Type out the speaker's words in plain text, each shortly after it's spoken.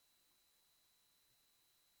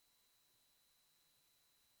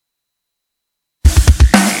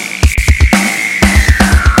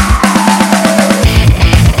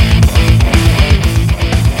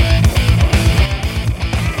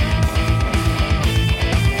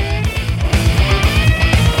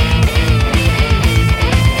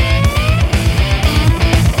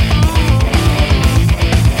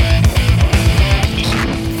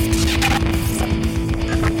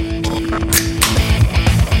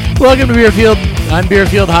Welcome to Beerfield. I'm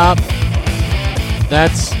Beerfield Hop.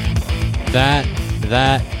 That's that.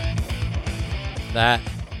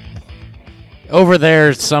 Over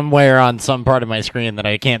there somewhere on some part of my screen that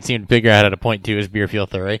I can't seem to figure out how to point to is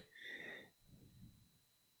Beerfield Theory.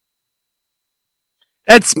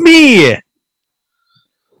 That's me.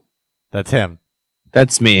 That's him.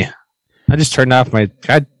 That's me. I just turned off my.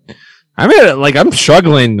 I'm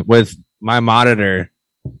struggling with my monitor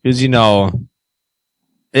because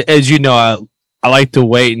as you know, I like to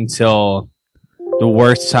wait until the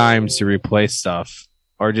worst times to replace stuff,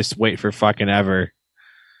 or just wait for fucking ever.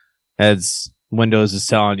 As Windows is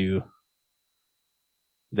telling you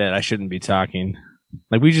that I shouldn't be talking.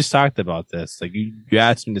 Like we just talked about this. Like you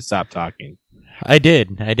asked me to stop talking. I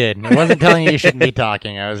did. I wasn't telling you shouldn't be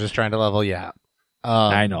talking. I was just trying to level you out.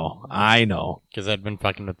 I know. Because I'd been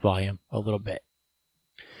fucking with volume a little bit.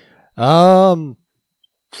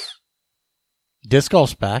 Disc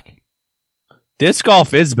golf's back. Disc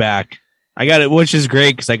golf is back. I got it, which is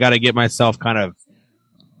great because I got to get myself kind of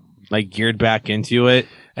like geared back into it.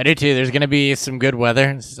 I do too. There's going to be some good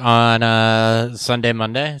weather on Sunday,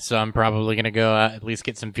 Monday, so I'm probably going to go at least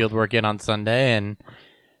get some field work in on Sunday and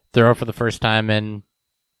throw for the first time in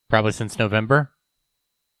probably since November.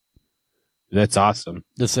 That's awesome.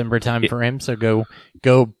 December time for him. So go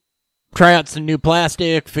try out some new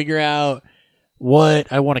plastic, figure out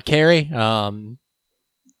what I want to carry.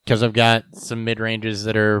 Because I've got some mid-ranges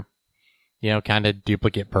that are, kind of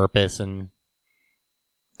duplicate purpose and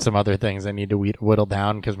some other things I need to whittle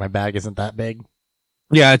down because my bag isn't that big.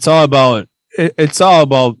 Yeah, it's all about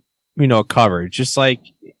coverage. Just like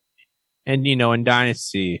in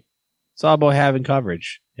Dynasty, it's all about having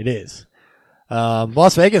coverage. It is.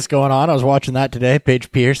 Las Vegas going on. I was watching that today.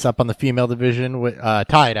 Paige Pierce up on the female division with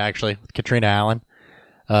tied actually with Katrina Allen.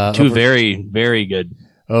 Two very, very good.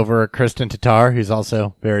 Over Kristen Tatar, who's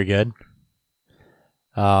also very good.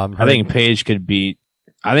 I think Paige could beat.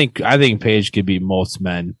 I think Paige could beat most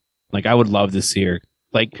men. Like I would love to see her.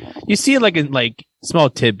 Like you see it like in like small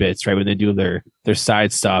tidbits, right? When they do their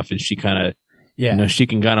side stuff, and she kind of, she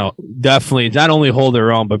can kind of definitely not only hold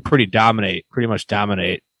her own, but pretty much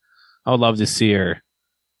dominate. I would love to see her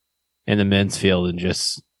in the men's field and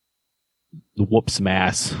just whoop some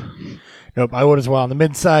ass. Nope, I would as well. On the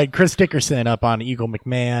mid side, Chris Dickerson up on Eagle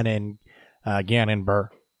McMahon and Gannon Burr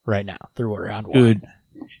right now through round one. Dude,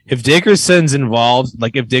 if Dickerson's involved,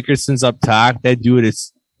 like if Dickerson's up top, that dude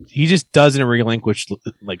he just doesn't relinquish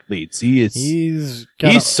like leads. He's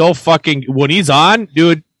so fucking when he's on,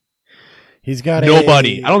 dude. He's got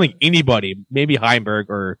nobody. I don't think anybody. Maybe Heimberg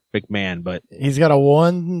or McMahon, but he's got a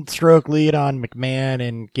 1-stroke lead on McMahon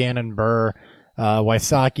and Gannon Burr,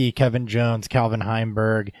 Wysocki, Kevin Jones, Calvin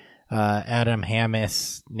Heimberg, Adam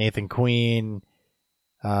Hammis, Nathan Queen,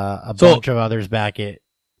 bunch of others back at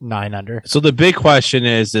 9 under. So the big question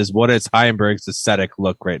is what is Heimberg's aesthetic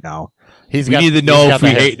look right now? We need to know if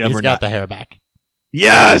we hate him or not. He's got the hair back.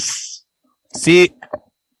 Yes. See,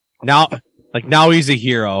 now he's a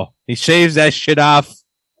hero. He shaves that shit off.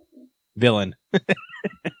 Villain.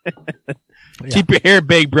 Keep your hair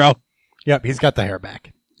big, bro. Yep, he's got the hair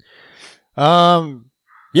back.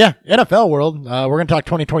 Yeah, NFL world. We're going to talk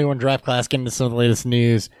 2021 draft class, get into some of the latest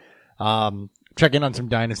news, check in on some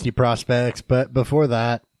dynasty prospects. But before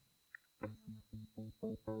that,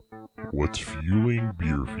 what's fueling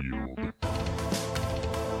Beerfield?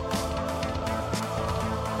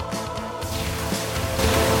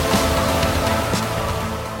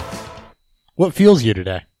 What fuels you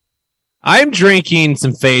today? I'm drinking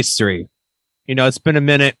some Phase 3. It's been a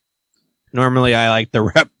minute. Normally, I like to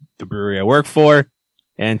rep the brewery I work for.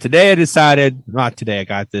 And today I decided, not today, I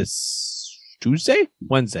got this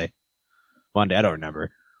Monday, I don't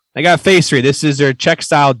remember. I got Phase 3. This is their Czech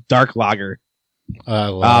style dark lager. I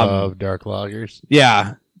love dark lagers.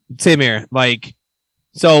 Yeah, same here.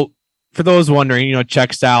 So for those wondering,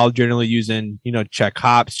 Czech style, generally using, Czech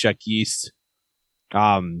hops, Czech yeast,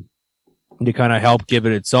 to kind of help give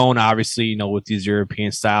it its own. Obviously, with these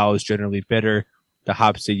European styles, generally bitter. The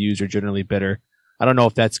hops they use are generally bitter. I don't know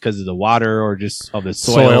if that's because of the water or just of the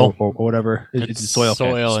soil. Or whatever. It's soil.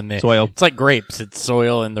 Soil in the soil. It's like grapes. It's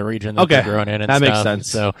soil in the region that they're grown in. And that stuff. Makes sense.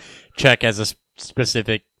 So Czech has a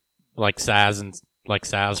specific, like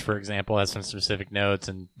Saz, for example, has some specific notes,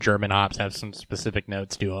 and German hops have some specific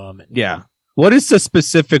notes to them. Yeah. What is the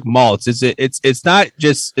specific malts? It's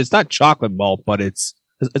not chocolate malt, but it's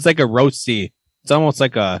like a roasty. It's almost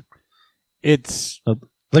like it's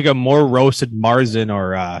like a more roasted Marzen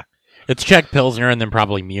or it's Czech Pilsner and then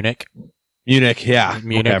probably Munich. Munich, yeah.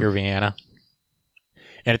 Munich or Vienna.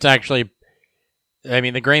 And it's actually I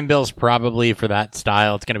mean, the grain bill's probably for that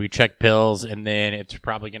style. It's going to be Czech Pils, and then it's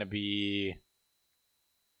probably going to be.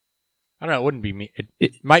 I don't know. It wouldn't be.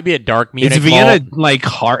 It might be a dark Munich. Is Vienna malt. like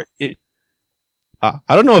hard? I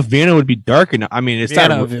don't know if Vienna would be dark enough. I mean, it's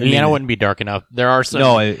not. Vienna wouldn't be dark enough. There are some.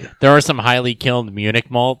 No, there are some highly kilned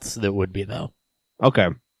Munich malts that would be though. Okay.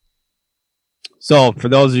 So for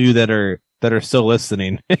those of you that are still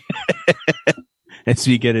listening, as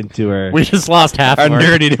we get into our we just lost half our of our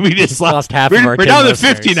nerdy, we just lost half of our. We're down to 50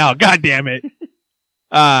 listeners. now. God damn it.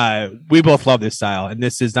 We both love this style, and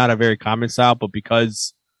this is not a very common style, but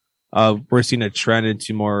because we're seeing a trend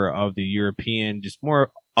into more of the European, just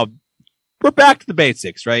more of we're back to the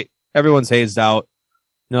basics, right? Everyone's hazed out.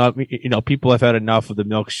 You know, people have had enough of the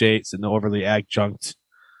milkshakes and the overly adjunct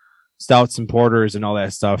stouts and porters and all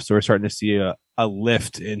that stuff. So we're starting to see a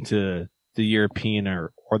lift into the European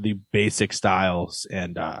or the basic styles,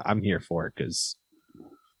 and I'm here for it because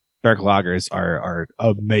dark lagers are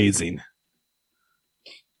amazing.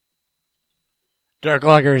 Dark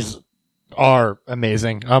lagers are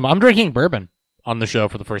amazing. I'm drinking bourbon on the show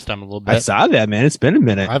for the first time in a little bit. I saw that, man. It's been a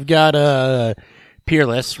minute. I've got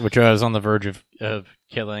Peerless, which I was on the verge of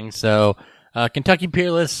killing. So Kentucky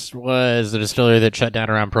Peerless was a distillery that shut down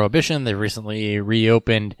around Prohibition. They recently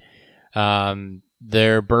reopened.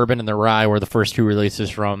 Their bourbon and the rye were the first two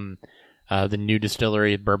releases from the new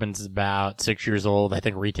distillery. Bourbon's about 6 years old. I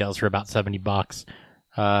think retails for about $70.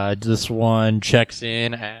 This one checks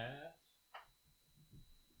in at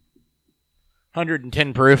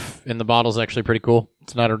 110 proof, and the bottle's actually pretty cool.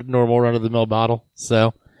 It's not a normal run-of-the-mill bottle.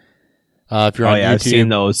 So if you're on YouTube, I've seen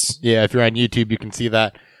those. Yeah, if you're on YouTube, you can see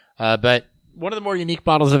that. But one of the more unique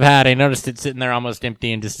bottles I've had, I noticed it sitting there almost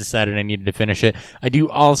empty and just decided I needed to finish it. I do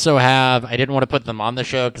also have, I didn't want to put them on the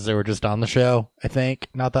show because they were just on the show, I think,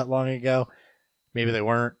 not that long ago. Maybe they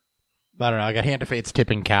weren't. I don't know. I got Hand of Fate's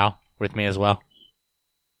Tipping Cow with me as well.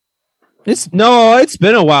 It's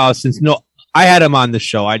been a while since I had them on the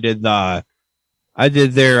show. I did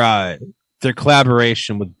their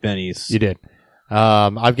collaboration with Benny's. You did.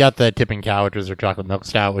 I've got the Tipping Cow, which was their chocolate milk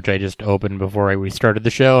stout, which I just opened before we started the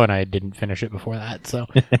show, and I didn't finish it before that. So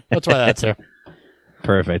that's why that's there.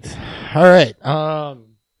 Perfect. All right.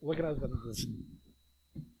 Looking at this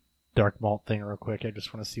dark malt thing real quick. I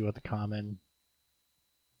just want to see what the common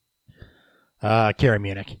Kerry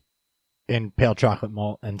Munich in pale chocolate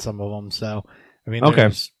malt and some of them. So I mean,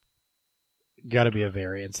 there's got to be a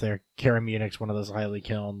variance there. Kerry Munich's one of those highly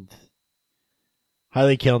kilned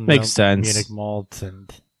makes sense. Munich malts, and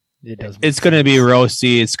it does. It's going to be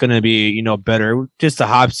roasty. It's going to be better. Just the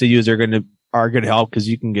hops they use are going to help because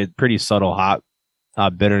you can get pretty subtle hop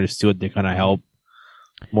bitterness to it. They kind of help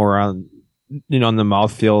more on on the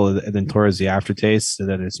mouthfeel and then towards the aftertaste. And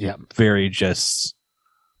then it's very just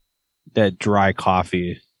that dry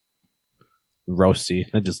coffee roasty.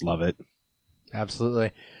 I just love it.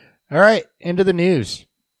 Absolutely. All right, into the news.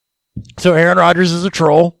 So Aaron Rodgers is a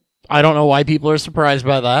troll. I don't know why people are surprised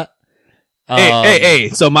by that. Hey.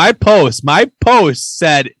 So my post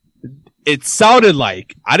said it sounded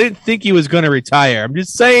like I didn't think he was going to retire. I'm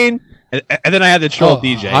just saying. And then I had to troll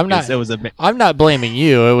DJ. I'm not blaming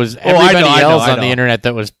you. It was everybody else on the internet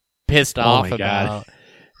that was pissed off about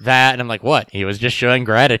that. And I'm like, what? He was just showing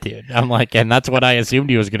gratitude. I'm like, and that's what I assumed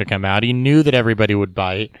he was going to come out. He knew that everybody would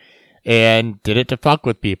bite. And did it to fuck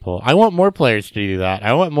with people. I want more players to do that.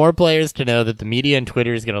 I want more players to know that the media and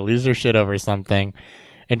Twitter is going to lose their shit over something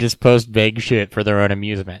and just post vague shit for their own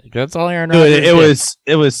amusement. That's all Aaron Rodgers did.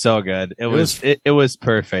 It was so good. It was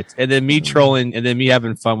perfect. And then me trolling and then me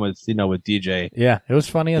having fun with with DJ. Yeah, it was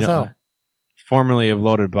funny as hell. Formerly of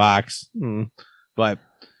Loaded Box, but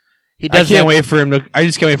I just can't wait for him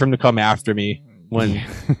to come after me when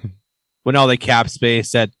all the cap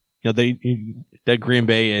space that that Green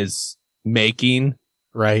Bay is making,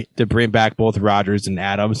 right, to bring back both Rodgers and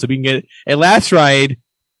Adams, so we can get a last ride.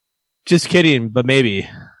 Just kidding, but maybe.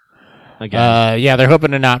 Again. They're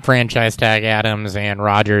hoping to not franchise tag Adams, and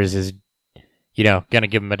Rodgers is, going to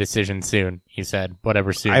give him a decision soon. He said,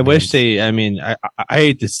 whatever soon. I wish they. I mean, I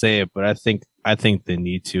hate to say it, but I think they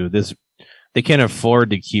need to. They can't afford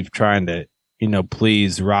to keep trying to,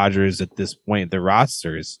 please Rodgers at this point. The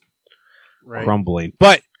roster is crumbling,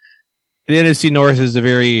 but. The NFC North is a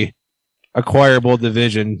very acquirable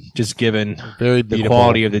division, just given the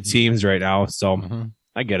quality of the teams right now. So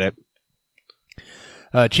I get it.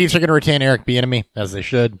 Chiefs are going to retain Eric Bieniemy, as they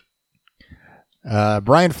should.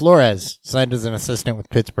 Brian Flores signed as an assistant with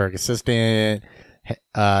Pittsburgh. Assistant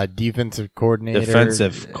defensive coordinator.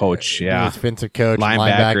 Defensive coach, Defensive coach.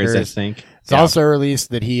 Linebackers, I think. It's also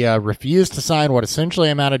released that he refused to sign what essentially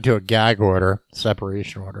amounted to a gag order,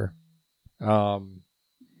 separation order.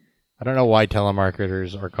 I don't know why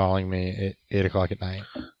telemarketers are calling me at 8:00 at night.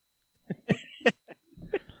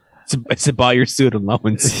 It's about your student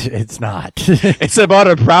loans. It's not. It's about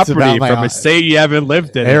a property about from a state you haven't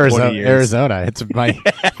lived in Arizona. 20 years. Arizona. It's my.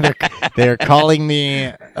 they're calling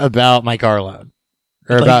me about my car loan.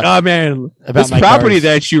 Or Like, about oh man, about this my property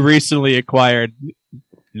car's- that you recently acquired.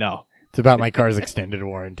 No. it's about my car's extended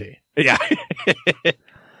warranty. Yeah.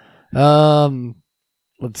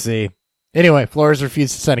 Let's see. Anyway, Flores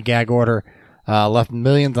refused to sign a gag order, left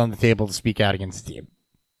millions on the table to speak out against the team.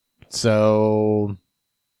 So,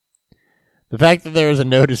 the fact that there was a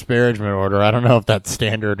no disparagement order, I don't know if that's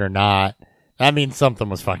standard or not. That means something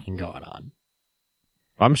was fucking going on.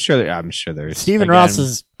 I'm sure there's Stephen again, Ross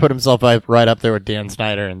has put himself right up there with Dan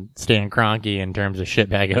Snyder and Stan Kroenke in terms of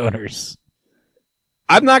shitbag owners.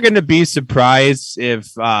 I'm not going to be surprised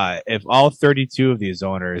if all 32 of these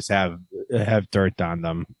owners have dirt on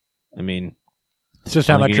them. I mean, It's just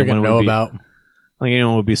how much you're going to know about. I think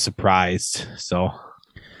anyone would be surprised. So,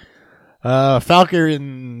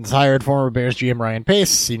 Falcons hired former Bears GM Ryan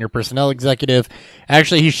Pace, senior personnel executive.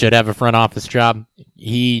 Actually, he should have a front office job.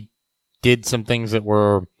 He did some things that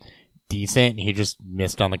were decent. He just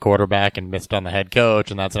missed on the quarterback and missed on the head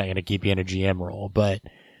coach, and that's not going to keep you in a GM role. But,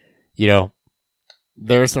 you know,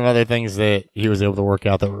 there are some other things that he was able to work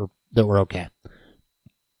out that were okay.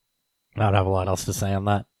 I don't have a lot else to say on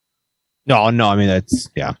that. no, I mean, that's,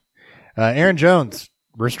 yeah. Aaron Jones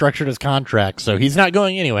restructured his contract, so he's not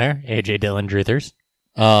going anywhere. AJ Dillon Druthers.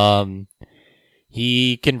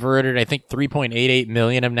 He converted, I think, $3.88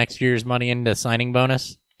 million of next year's money into signing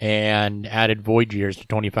bonus and added void years to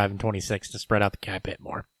 25 and 26 to spread out the cap hit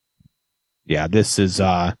more. Yeah, this is,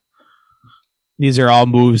 these are all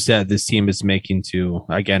moves that this team is making to,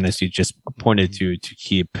 again, as you just pointed to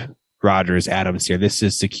keep Rodgers, Adams here. This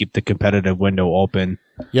is to keep the competitive window open.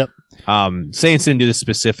 Yep. Saints didn't do this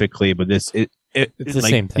specifically, but it's the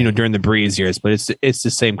same thing. You know, during the Breeze years, but it's the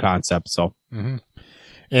same concept. So,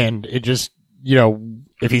 And it just, you know,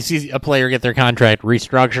 if you see a player get their contract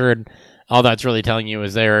restructured, all that's really telling you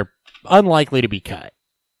is they're unlikely to be cut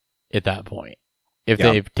at that point if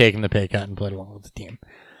they've taken the pay cut and played along with the team.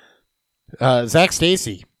 Zach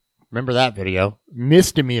Stacy, remember that video?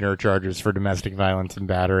 Misdemeanor charges for domestic violence and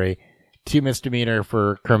battery, 2 misdemeanor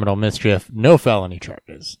for criminal mischief, no felony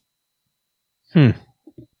charges.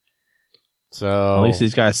 So at least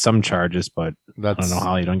he's got some charges, but I that's, don't know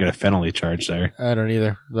how you don't get a felony charge there. I don't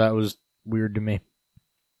either. That was weird to me.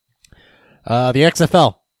 The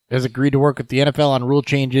XFL has agreed to work with the NFL on rule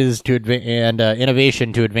changes to and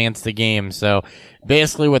innovation to advance the game. So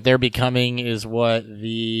basically what they're becoming is what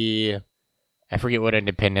I forget what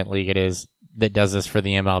independent league it is that does this for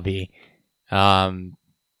the MLB.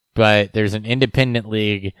 But there's an independent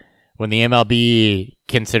league when the MLB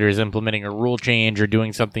considers implementing a rule change or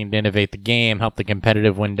doing something to innovate the game, help the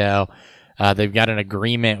competitive window. They've got an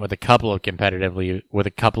agreement with a couple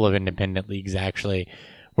of independent leagues actually,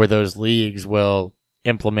 where those leagues will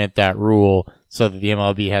implement that rule so that the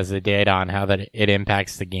MLB has the data on how that it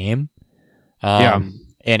impacts the game. And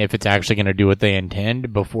if it's actually going to do what they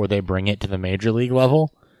intend before they bring it to the major league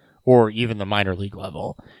level or even the minor league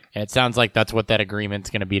level. And it sounds like that's what that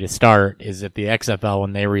agreement's going to be to start, is that the XFL,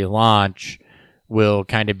 when they relaunch, will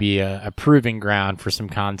kind of be a proving ground for some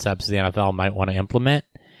concepts the NFL might want to implement.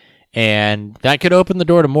 And that could open the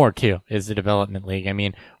door to more, too, is the development league. I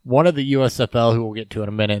mean, one of the USFL, who we'll get to in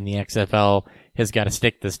a minute, and the XFL has got to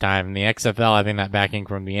stick this time. And the XFL, having that backing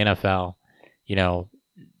from the NFL, you know,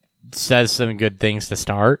 says some good things to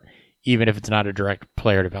start, even if it's not a direct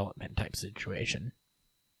player development type situation.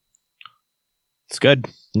 It's good.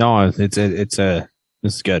 No, it's good.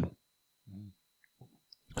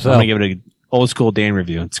 So I'm gonna give it an old school Dan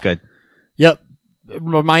review. It's good. Yep.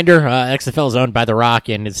 Reminder, XFL is owned by The Rock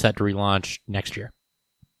and is set to relaunch next year.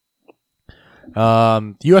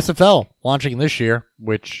 The USFL launching this year,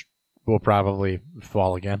 which will probably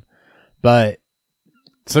fall again. But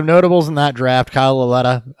some notables in that draft: Kyle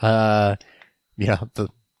Lauletta,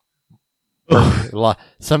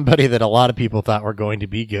 somebody that a lot of people thought were going to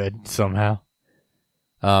be good somehow.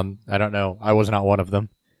 I don't know. I was not one of them.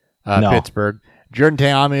 No. Pittsburgh. Jordan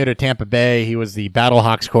Ta'amu to Tampa Bay. He was the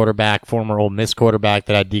Battlehawks quarterback, former Ole Miss quarterback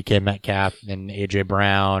that had DK Metcalf and A.J.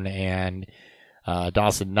 Brown and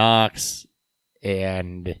Dawson Knox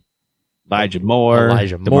and Elijah Moore,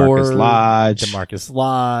 DeMarcus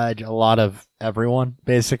Lodge, a lot of everyone,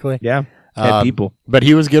 basically. Yeah, people. But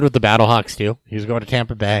he was good with the Battlehawks, too. He was going to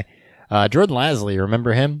Tampa Bay. Jordan Lasley,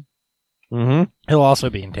 remember him? Mm-hmm. He'll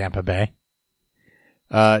also be in Tampa Bay.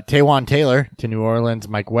 Taywan Taylor to New Orleans,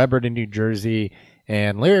 Mike Weber to New Jersey,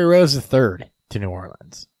 and Larry Rose III to New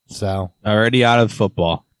Orleans. So already out of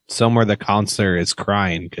football. somewhere the counselor is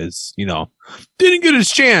crying because, didn't get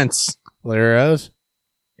his chance. Larry Rose?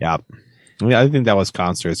 Yeah. I think that was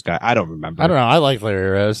counselor's guy. I don't remember. I don't know. I like Larry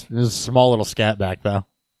Rose. He was a small little scat back, though.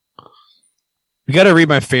 You got to read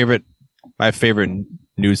my favorite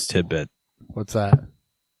news tidbit. What's that?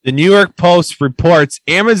 The New York Post reports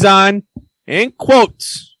Amazon, in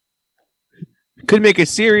quotes, could make a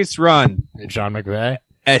serious run At Sean McVay?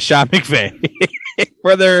 at Sean McVay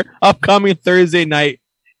for their upcoming Thursday night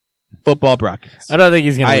football broadcast. I don't think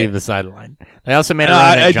he's going to leave the sideline. They also made a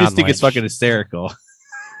run at I John just think it's Lynch. fucking hysterical.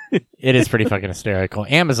 It is pretty fucking hysterical.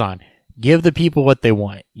 Amazon, give the people what they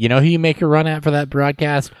want. You know who you make a run at for that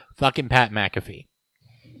broadcast? Fucking Pat McAfee.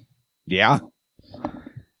 Yeah.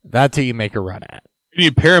 That's who you make a run at.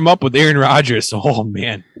 You pair him up with Aaron Rodgers. Oh,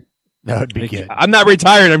 man. That would be good. I'm not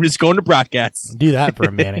retired. I'm just going to broadcast. Do that for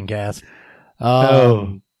a Manning cast.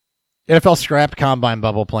 Oh. NFL scrapped combine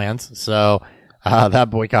bubble plans, so that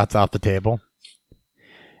boycott's off the table.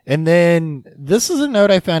 And then this is a note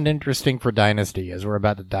I found interesting for Dynasty, as we're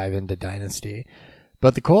about to dive into Dynasty.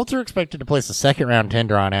 But the Colts are expected to place a second-round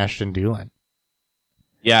tender on Ashton Dulin.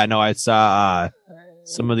 Yeah, no, I saw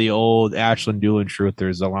some of the old Ashland Doolin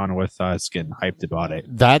truthers along with us getting hyped about it.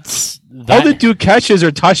 All the dude catches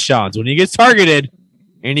are touchdowns. When he gets targeted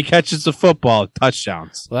and he catches the football,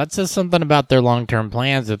 touchdowns. Well, that says something about their long-term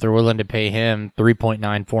plans if they're willing to pay him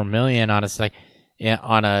 $3.94 million on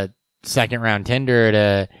a second-round tender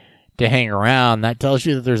to hang around. That tells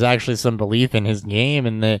you that there's actually some belief in his game,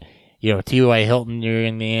 and that T.Y. Hilton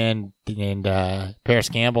during the end and Paris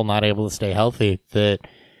Campbell not able to stay healthy. That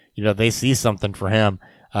they see something for him.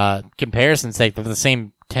 Comparison's sake, they're the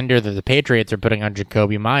same tender that the Patriots are putting on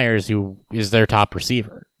Jacoby Myers, who is their top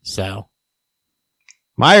receiver. So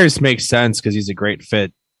Myers makes sense because he's a great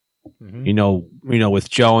fit. Mm-hmm. With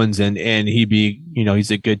Jones and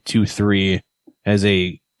he's a good 2-3 as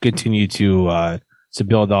they continue to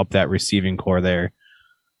build up that receiving core there.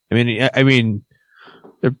 I mean,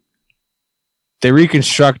 they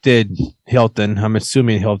reconstructed Hilton. I'm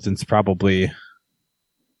assuming Hilton's probably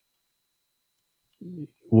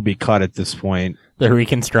will be cut at this point. They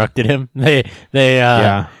reconstructed him. They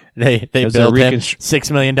yeah. They built him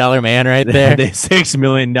 $6 million man right there. They $6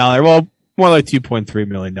 million. Well, more like $2.3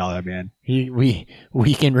 million man.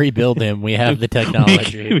 We can rebuild him. We have the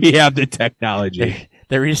technology. we have the technology.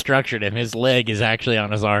 They restructured him. His leg is actually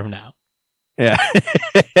on his arm now. Yeah.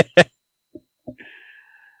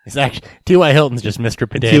 It's actually T.Y. Hilton's just Mr.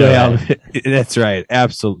 Potato. That's right.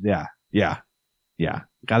 Absolutely. Yeah.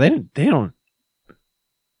 God, they don't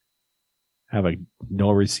have no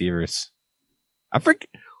receivers. I forget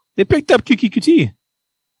they picked up Kiki Kuti.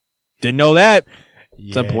 Didn't know that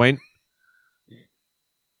at some point.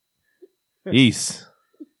 Yeast.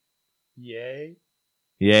 Yay.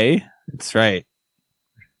 That's right.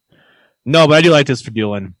 No, but I do like this for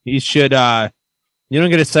Dulin. He should. You don't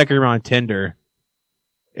get a second round tender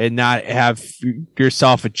and not have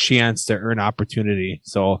yourself a chance to earn opportunity.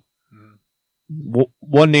 So,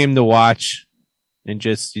 one name to watch, and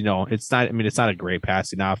just it's not. I mean, it's not a great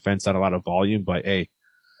passing offense, not a lot of volume, but hey,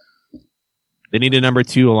 they need a number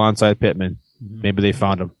 2 alongside Pittman. Maybe they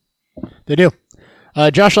found him. They do.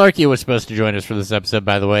 Josh Larkey was supposed to join us for this episode,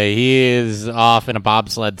 by the way. He is off in a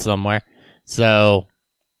bobsled somewhere. So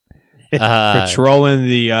patrolling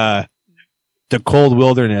the cold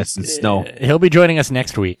wilderness and snow. He'll be joining us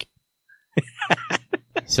next week.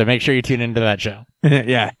 So make sure you tune into that show.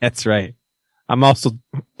 Yeah, that's right. I'm also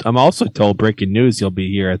told breaking news he'll be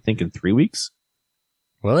here, I think, in 3 weeks.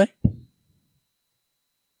 Will he?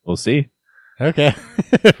 We'll see. Okay.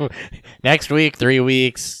 Next week, 3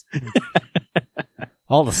 weeks.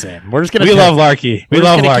 All the same. We're just gonna. We love Larky. We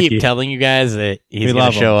love Larky. Keep telling you guys that he's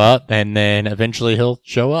gonna show up, and then eventually he'll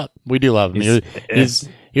show up. We do love him.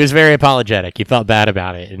 He was very apologetic. He felt bad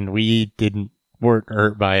about it, and we weren't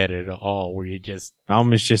hurt by it at all. We just.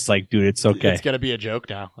 It's just like, dude, it's okay. It's gonna be a joke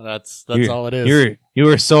now. That's all it is. You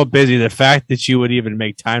were so busy. The fact that you would even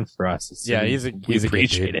make time for us. He's a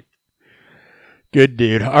appreciate it. Good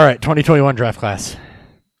dude. All right, 2021 draft class.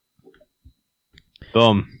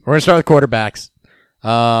 Boom. We're gonna start with quarterbacks.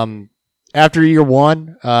 After year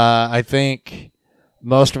one, I think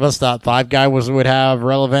most of us thought 5 guys would have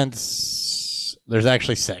relevance. There's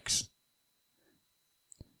actually 6.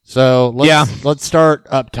 So let's start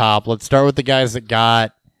up top. Let's start with the guys that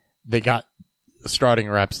got starting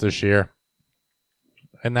reps this year,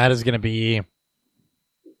 and that is going to be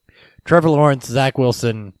Trevor Lawrence, Zach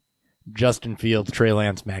Wilson, Justin Fields, Trey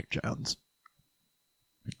Lance, Mac Jones.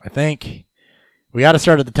 I think we got to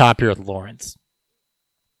start at the top here with Lawrence.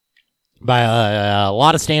 By a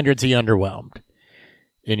lot of standards, he underwhelmed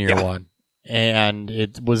in year one. and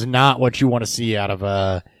it was not what you want to see out of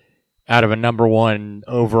a number one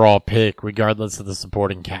overall pick, regardless of the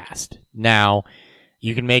supporting cast. Now,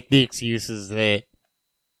 you can make the excuses that,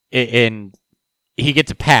 and he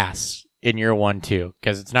gets a pass in year 1 too,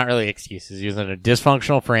 because it's not really excuses. He was in a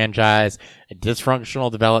dysfunctional franchise, a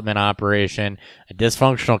dysfunctional development operation, a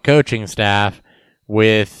dysfunctional coaching staff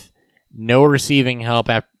with no receiving help.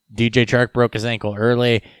 After DJ Chark broke his ankle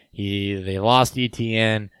early, they lost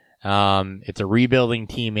ETN. It's a rebuilding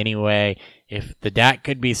team anyway. If the deck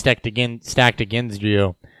could be stacked against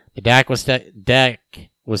you, the deck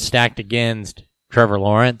was stacked against Trevor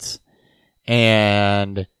Lawrence,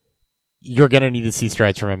 and you're going to need to see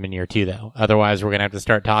strides from him in year 2, though. Otherwise, we're going to have to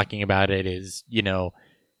start talking about it as,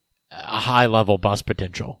 a high-level bust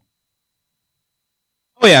potential.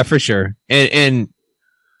 Oh, yeah, for sure. And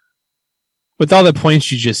with all the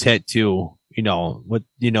points you just hit, too, with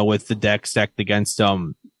the deck stacked against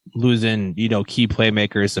them, losing, key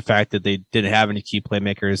playmakers, the fact that they didn't have any key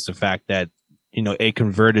playmakers, the fact that, a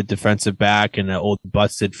converted defensive back and an old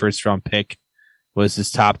busted first-round pick was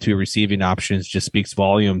his top 2 receiving options just speaks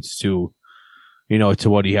volumes to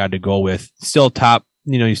what he had to go with. Still top,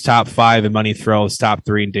 he's top 5 in money throws, top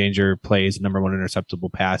 3 in danger plays, number 1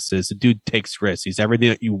 interceptable passes. The dude takes risks. He's everything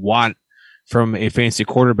that you want from a fantasy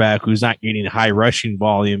quarterback who's not getting high rushing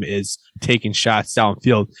volume, is taking shots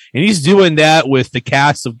downfield. And he's doing that with the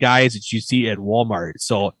cast of guys that you see at Walmart.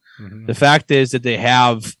 So the fact is that they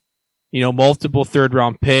have, multiple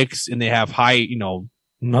 3rd-round picks, and they have high,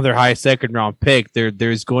 another high 2nd-round pick.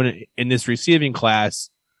 There's going to, in this receiving class,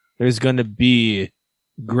 there's going to be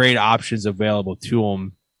great options available to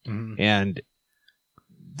him. And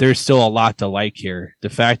there's still a lot to like here. The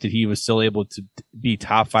fact that he was still able to be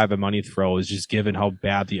top 5 in money throws, just given how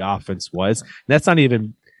bad the offense was. And that's not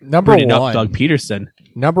even number 1 up Doug Peterson.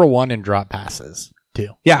 Number 1 in drop passes too.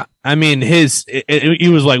 Yeah. I mean, he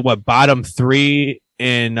was like bottom 3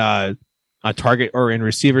 in a target or in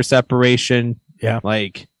receiver separation. Yeah.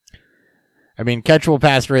 Catchable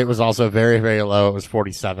pass rate was also very, very low. It was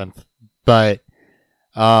 47th. But,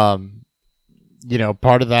 part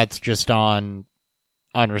of that's just on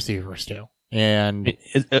receivers too. And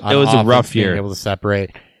it was a rough year. Able to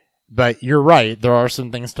separate. But you're right. There are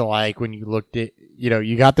some things to like when you looked at,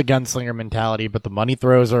 you got the gunslinger mentality, but the money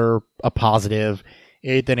throws are a positive.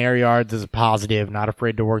 8th in air yards is a positive. Not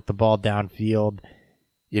afraid to work the ball downfield.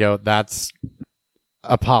 That's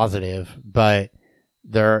a positive. But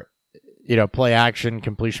there, play action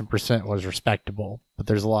completion percent was respectable. But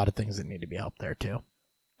there's a lot of things that need to be helped there too.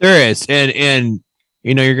 There is. And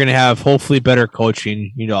you're going to have hopefully better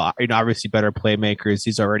coaching, obviously better playmakers.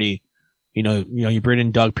 He's already, you bring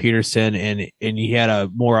in Doug Peterson and he had a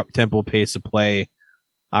more up-tempo pace of play.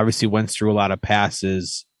 Obviously went through a lot of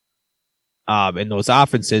passes. And those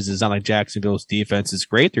offenses, it's not like Jacksonville's defense is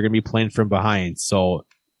great. They're going to be playing from behind. So,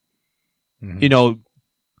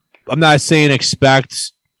 I'm not saying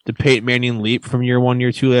expect the Peyton Manning leap from year 1,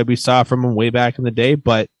 year 2 that we saw from him way back in the day,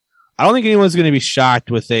 but I don't think anyone's going to be shocked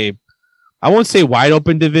with I won't say wide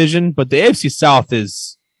open division, but the AFC South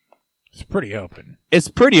it's pretty open. It's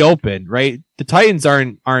pretty open, right? The Titans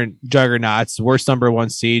aren't juggernauts, worst number 1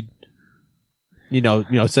 seed,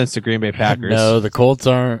 since the Green Bay Packers. No, the Colts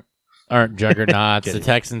aren't juggernauts. The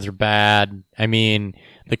Texans are bad. Most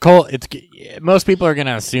people are going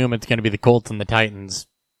to assume it's going to be the Colts and the Titans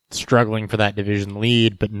struggling for that division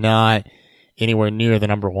lead, but not anywhere near the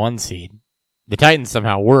number 1 seed. The Titans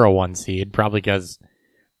somehow were a 1 seed, probably because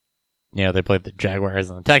they played the Jaguars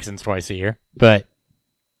and the Texans twice a year, and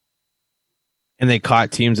they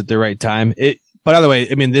caught teams at the right time. By the way,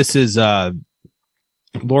 this is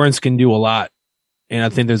Lawrence can do a lot, and I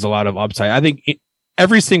think there's a lot of upside. I think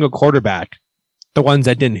every single quarterback, the ones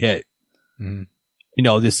that didn't hit,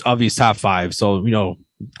 this of these top 5. So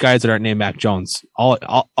guys that aren't named Mac Jones, all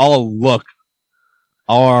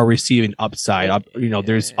are receiving upside.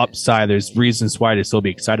 There's upside. There's reasons why to still be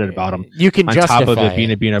excited about them. You can on justify top of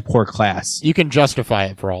it being a poor class. You can justify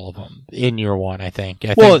it for all of them in year 1. I think.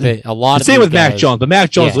 I think that a lot. Same with Mac Jones, but Mac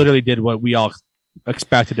Jones literally did what we all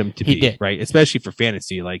expected him to be. Right, especially for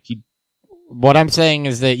fantasy. What I'm saying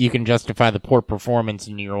is that you can justify the poor performance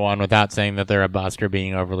in year 1 without saying that they're a bust or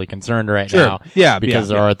being overly concerned right now. Yeah, because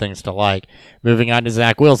there are things to like. Moving on to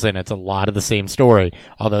Zach Wilson, it's a lot of the same story.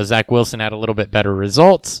 Although Zach Wilson had a little bit better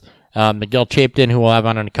results. Miguel Chapin, who we'll have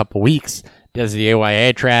on in a couple weeks, does the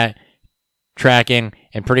AYA tracking,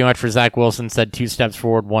 and pretty much for Zach Wilson said 2 steps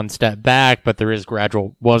forward, 1 step back, but there was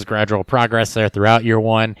gradual progress there throughout year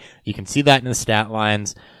 1. You can see that in the stat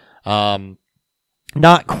lines.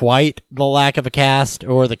 Not quite the lack of a cast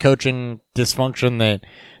or the coaching dysfunction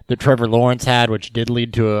that that Trevor Lawrence had, which did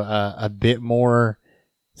lead to a bit more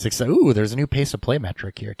success. Ooh, there's a new pace of play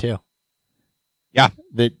metric here too. Yeah.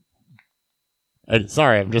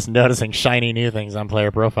 Sorry, I'm just noticing shiny new things on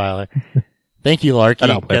Player Profiler. Thank you, Larky.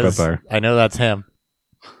 I know that's him.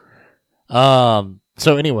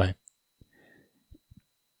 So anyway,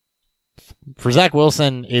 for Zach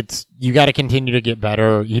Wilson, you got to continue to get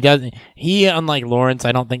better. He, unlike Lawrence,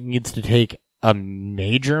 I don't think needs to take a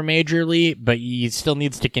major leap, but he still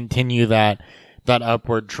needs to continue that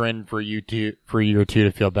upward trend for you two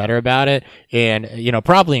to feel better about it, and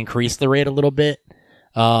probably increase the rate a little bit.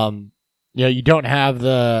 You don't have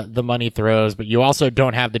the money throws, but you also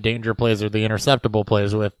don't have the danger plays or the interceptable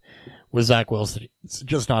plays with Zach Wilson. It's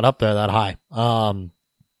just not up there that high.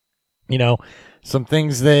 Some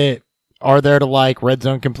things that are there to like. Red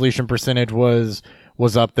zone completion percentage was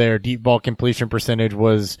up there. Deep ball completion percentage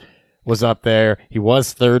was up there. He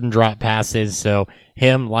was third in drop passes, so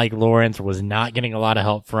him, like Lawrence, was not getting a lot of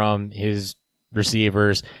help from his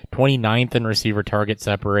receivers. 29th in receiver target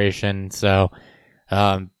separation. So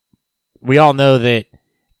we all know that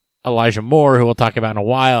Elijah Moore, who we'll talk about in a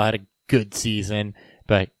while, had a good season,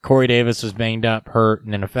 but Corey Davis was banged up, hurt,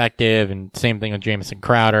 and ineffective, and same thing with Jamison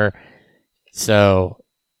Crowder. So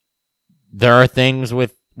there are things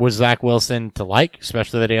with Zach Wilson to like,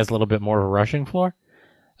 especially that he has a little bit more of a rushing floor.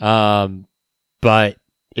 But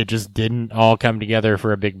it just didn't all come together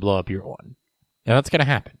for a big blow up year one. And that's going to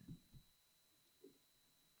happen.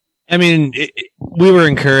 I mean, we were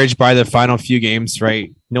encouraged by the final few games,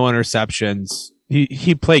 right? No interceptions.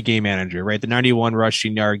 He played game manager, right? The 91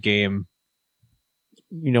 rushing yard game,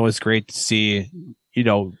 was great to see.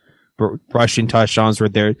 Rushing touchdowns were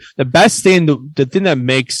there. The best thing, the thing that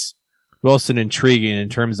makes Wilson intriguing in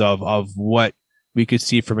terms of what we could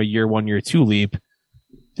see from a year one, year two leap,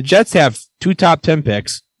 the Jets have 2 top 10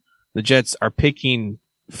 picks. The Jets are picking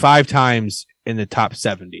 5 times in the top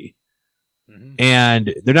 70. Mm-hmm.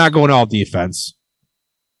 And they're not going all defense.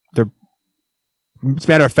 As a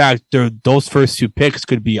matter of fact, those first 2 picks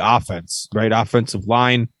could be offense, right? Offensive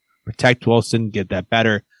line, protect Wilson, get that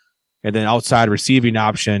better. And then outside receiving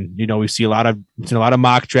option, we've seen a lot of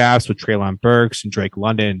mock drafts with Treylon Burks and Drake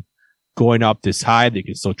London going up this high. They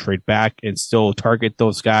can still trade back and still target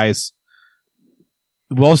those guys.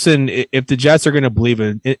 Wilson, if the Jets are going to believe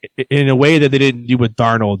in a way that they didn't do with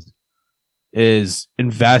Darnold, is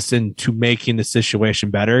invest into making the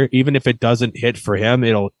situation better. Even if it doesn't hit for him,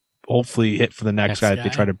 it'll hopefully hit for the next guy that they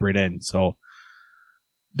try to bring in. So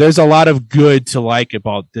there's a lot of good to like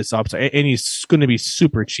about this upside, and he's going to be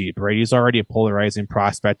super cheap, right? He's already a polarizing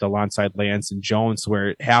prospect alongside Lance and Jones,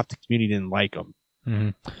 where half the community didn't like him,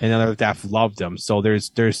 and another half loved him. So there's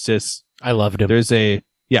this. I loved him.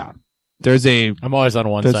 I'm always on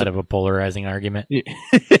one side of a polarizing argument.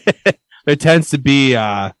 There tends to be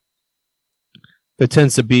some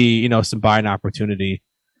buying opportunity,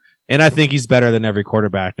 and I think he's better than every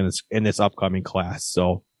quarterback in this upcoming class.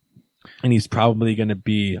 So, and he's probably going to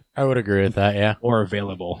be. I would agree with that. Yeah, or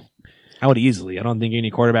available. I don't think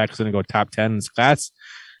any quarterback is going to go top 10 in this class.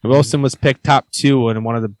 Wilson was picked top 2 in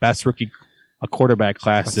one of the best rookie quarterback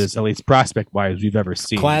classes, at least prospect wise, we've ever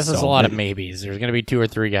seen. Class is a lot of maybes. There's going to be 2 or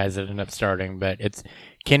 3 guys that end up starting, but it's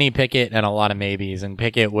Kenny Pickett and a lot of maybes. And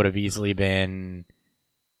Pickett would have easily been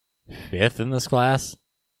 5th in this class.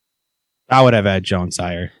 I would have had Jones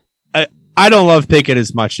higher. I don't love Pickett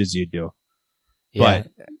as much as you do, but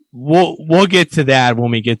we'll get to that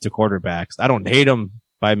when we get to quarterbacks. I don't hate him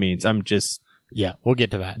by means. I'm just we'll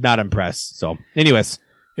get to that. Not impressed. So,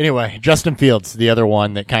 Anyway, Justin Fields, the other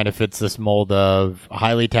one that kind of fits this mold of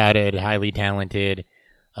highly touted, highly talented,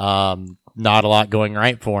 not a lot going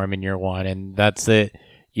right for him in year one. And that's it.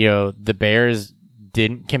 The Bears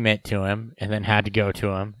didn't commit to him and then had to go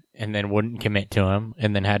to him and then wouldn't commit to him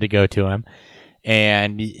and then had to go to him.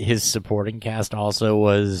 And his supporting cast also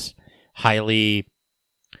was it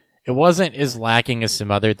wasn't as lacking as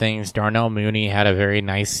some other things. Darnell Mooney had a very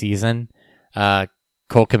nice season. Cole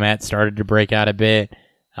Kmet started to break out a bit.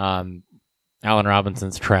 Allen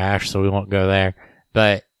Robinson's trash, so we won't go there.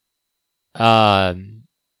 But,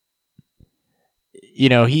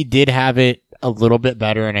 he did have it a little bit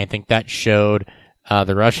better, and I think that showed.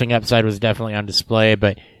 The rushing upside was definitely on display,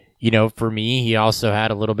 but, for me, he also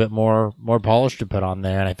had a little bit more polish to put on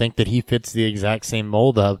there, and I think that he fits the exact same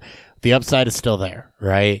mold of the upside is still there,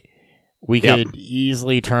 right? We could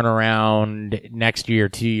easily turn around next year,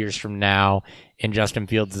 2 years from now, and Justin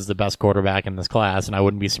Fields is the best quarterback in this class, and I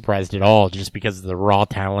wouldn't be surprised at all just because of the raw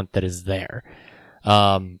talent that is there.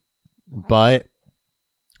 But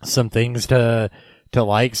some things to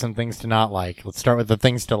like, some things to not like. Let's start with the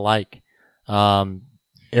things to like.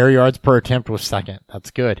 Air yards per attempt was second.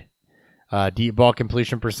 That's good. Deep ball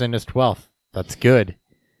completion percent is 12th. That's good.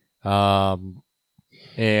 And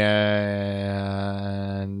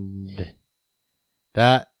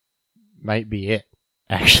that might be it,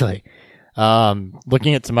 actually.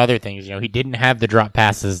 Looking at some other things, he didn't have the drop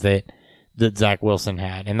passes that Zach Wilson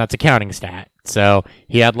had, and that's a counting stat. So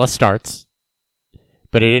he had less starts,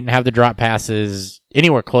 but he didn't have the drop passes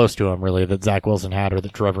anywhere close to him, really, that Zach Wilson had or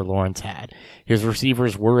that Trevor Lawrence had. His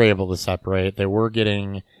receivers were able to separate. They were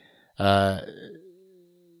getting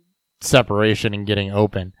separation and getting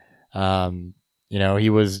open. He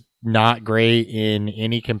was not great in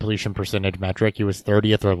any completion percentage metric. He was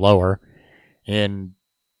 30th or lower in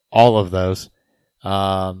all of those.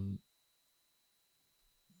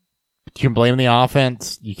 You can blame the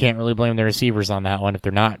offense. You can't really blame the receivers on that one if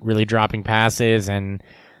they're not really dropping passes and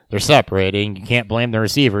they're separating. You can't blame the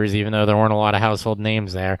receivers, even though there weren't a lot of household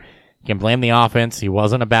names there. You can blame the offense. He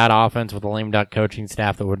wasn't a bad offense with a lame duck coaching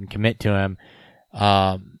staff that wouldn't commit to him.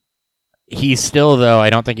 He's still, though, I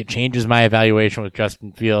don't think it changes my evaluation with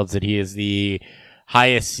Justin Fields that he is the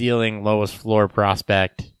highest ceiling, lowest floor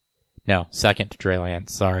prospect. No, second to Trey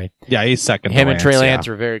Lance, sorry. Yeah, he's second. Him and Trey Lance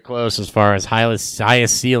are very close as far as highest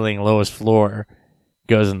ceiling, lowest floor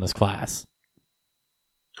goes in this class.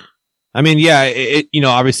 I mean, yeah,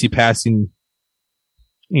 obviously passing,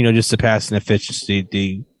 just the passing efficiency,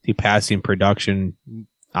 the passing production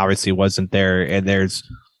obviously wasn't there, and there's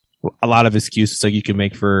a lot of excuses that you can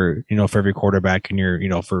make for every quarterback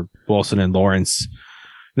and for Wilson and Lawrence.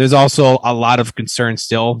 There's also a lot of concern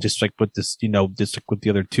still, just like with this, just like with the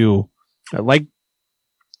other two. Like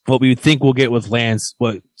what we would think we'll get with Lance,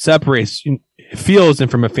 what separates Fields and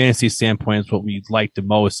from a fantasy standpoint is what we like the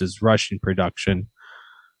most is rushing production.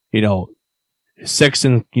 Sixth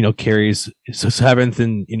in, carries, so seventh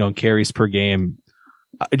in, carries per game.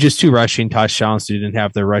 Just 2 rushing touchdowns. So you didn't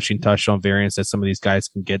have the rushing touchdown variance that some of these guys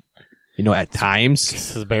can get, at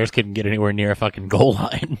times. The Bears couldn't get anywhere near a fucking goal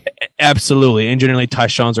line. Absolutely. And generally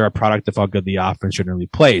touchdowns are a product of how good the offense generally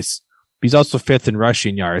plays. He's also 5th in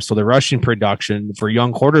rushing yards. So the rushing production for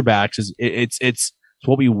young quarterbacks it's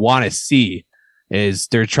what we want to see is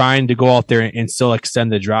they're trying to go out there and still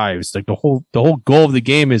extend the drives. Like the whole goal of the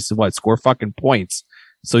game is what? Score fucking points.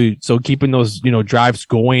 So keeping those, drives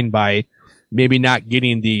going by maybe not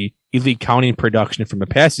getting the elite counting production from a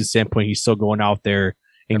passing standpoint, he's still going out there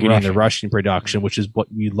and getting the rushing production, which is what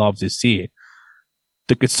we love to see.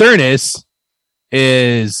 The concern is,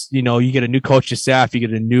 you get a new coaching staff, you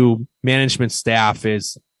get a new management staff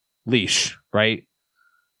is leash, right?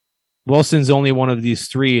 Wilson's only one of these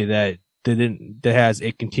 3 that has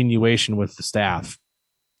a continuation with the staff.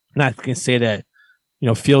 I'm not going to say that,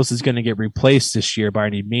 Fields is going to get replaced this year by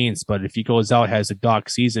any means, but if he goes out, has a dog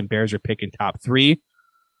season, Bears are picking top 3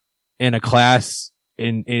 in a class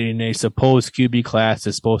in a supposed QB class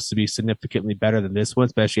that's supposed to be significantly better than this one,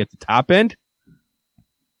 especially at the top end.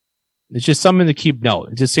 It's just something to keep note.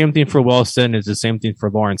 It's the same thing for Wilson. It's the same thing for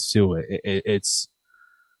Lawrence too.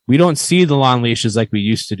 We don't see the long leashes like we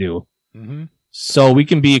used to do. Mm-hmm. So we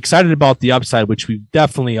can be excited about the upside, which we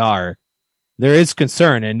definitely are. There is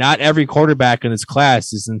concern, and not every quarterback in this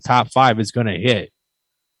class is in the top 5 is going to hit,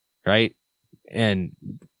 right? And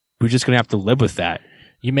we're just going to have to live with that.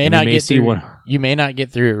 You may not get through. You may not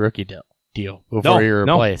get through a rookie deal before you're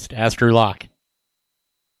replaced. Ask Drew Lock.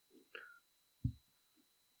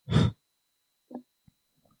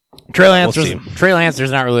 Trey Lance,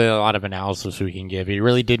 there's not really a lot of analysis we can give. He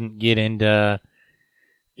really didn't get into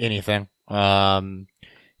anything.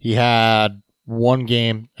 He had one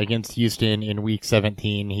game against Houston in week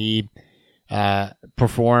 17. He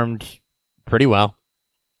performed pretty well.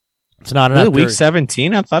 It's not enough. Week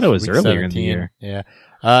 17? I thought it was earlier 17, in the year. Yeah.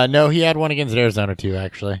 No, he had one against Arizona too,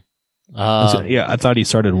 actually. I thought he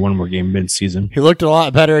started one more game mid-season. He looked a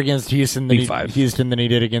lot better against Houston than he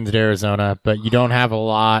did against Arizona, but you don't have a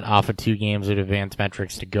lot off of 2 games of advanced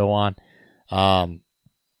metrics to go on. The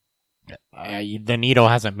needle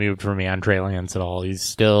hasn't moved for me on Trey Lance at all. He's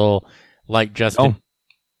still like Justin.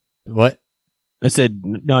 Oh. What? I said,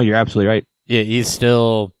 no, you're absolutely right. Yeah, he's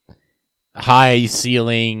still high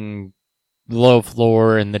ceiling, low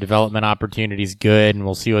floor, and the development opportunity is good, and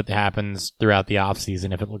we'll see what happens throughout the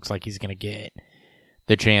offseason if it looks like he's going to get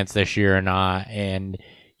the chance this year or not. And,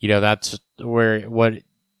 that's where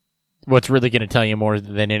what's really going to tell you more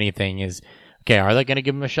than anything is, okay, are they going to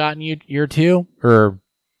give him a shot in year 2, or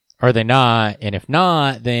are they not? And if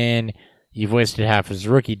not, then you've wasted half his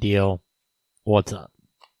rookie deal. What's up?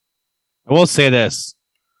 I will say this.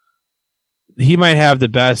 He might have the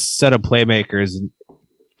best set of playmakers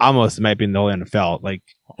almost might be in the whole NFL. Like,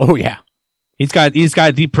 oh yeah, He's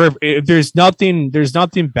got the perfect. There's nothing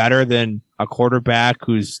better than a quarterback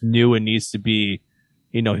who's new and needs to be,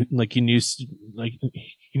 he needs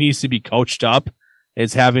to be coached up.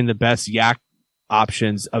 Is having the best yak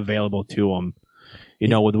options available to him.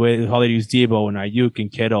 With the way how they use Debo and Ayuk and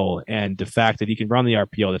Kittle, and the fact that he can run the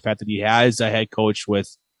RPO, the fact that he has a head coach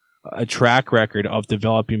with a track record of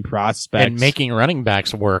developing prospects and making running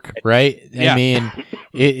backs work, right? Yeah. I mean,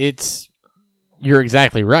 you're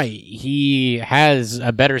exactly right. He has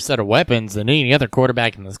a better set of weapons than any other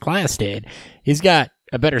quarterback in this class did. He's got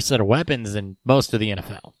a better set of weapons than most of the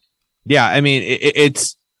NFL. Yeah, I mean,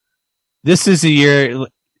 this is a year.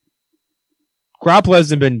 Garoppolo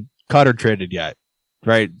hasn't been cut or traded yet,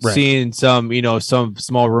 right? Seeing some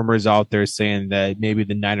small rumors out there saying that maybe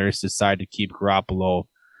the Niners decide to keep Garoppolo,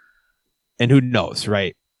 and who knows,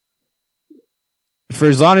 right? For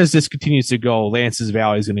as long as this continues to go, Lance's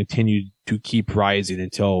value is going to continue to keep rising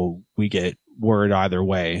until we get word either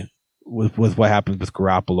way with what happens with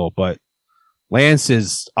Garoppolo. But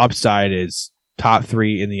Lance's upside is top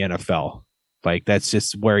 3 in the NFL. Like, that's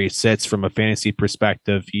just where he sits from a fantasy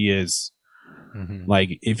perspective. He is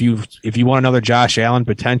like, if you want another Josh Allen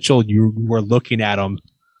potential, you were looking at him,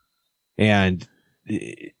 and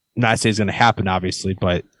not saying it's going to happen, obviously,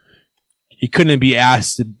 but he couldn't be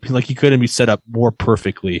he couldn't be set up more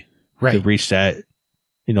perfectly to reach that,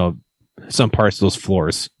 some parts of those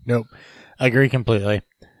floors. Nope. I agree completely.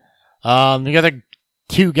 The other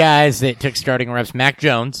 2 guys that took starting reps, Mac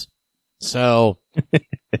Jones. So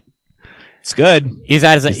it's good.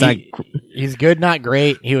 He's good, not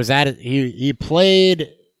great. He was at it. He played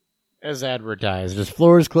as advertised. His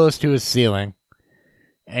floor is close to his ceiling,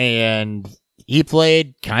 and he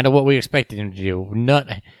played kind of what we expected him to do.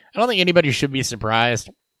 I don't think anybody should be surprised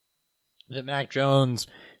that Mac Jones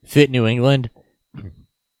fit New England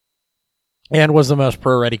and was the most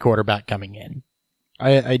pro-ready quarterback coming in.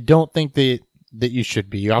 I don't think that you should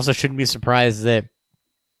be. You also shouldn't be surprised that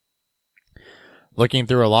looking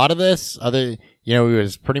through a lot of this, he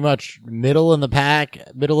was pretty much middle of the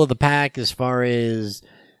pack as far as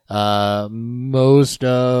most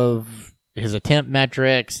of his attempt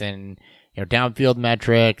metrics and downfield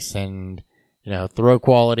metrics and throw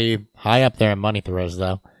quality, high up there in money throws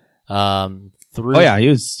though. He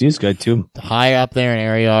was good too. High up there in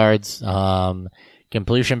air yards.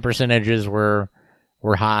 Completion percentages were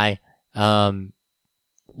high.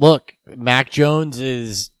 Look, Mac Jones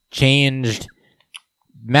has changed.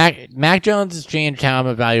 Mac Jones has changed how I'm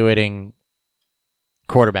evaluating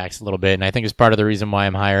quarterbacks a little bit, and I think it's part of the reason why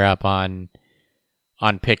I'm higher up on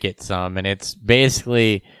Pickett some. And it's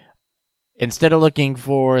basically, instead of looking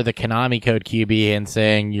for the Konami code QB and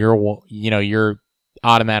saying you're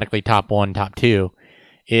automatically top 1, top 2,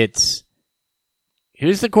 it's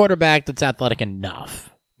who's the quarterback that's athletic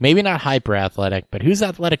enough, maybe not hyper athletic, but who's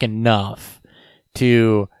athletic enough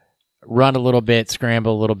to run a little bit,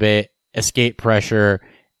 scramble a little bit, escape pressure,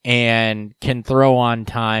 and can throw on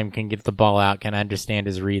time, can get the ball out, can understand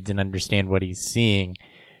his reads and understand what he's seeing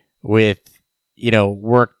with,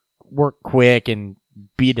 work quick and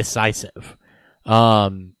be decisive.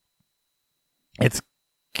 It's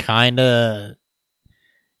kind of,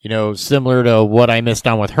 similar to what I missed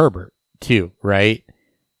on with Herbert too, right?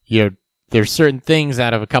 There's certain things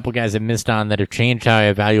out of a couple guys I missed on that have changed how I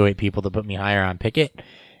evaluate people to put me higher on Pickett.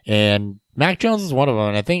 And Mac Jones is one of them.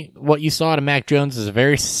 And I think what you saw to Mac Jones is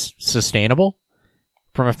very sustainable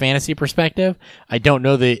from a fantasy perspective. I don't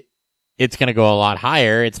know that it's going to go a lot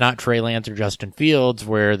higher. It's not Trey Lance or Justin Fields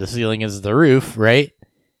where the ceiling is the roof, right?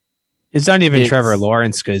 It's not even Trevor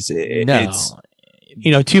Lawrence because it's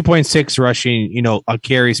 2.6 rushing,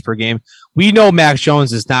 carries per game. We know Mac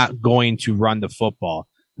Jones is not going to run the football.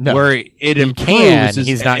 No, where it improves,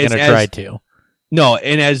 he's not going to try to. No,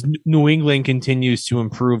 and as New England continues to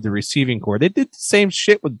improve the receiving core, they did the same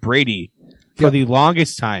shit with Brady for the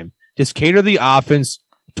longest time. Just cater the offense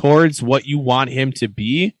towards what you want him to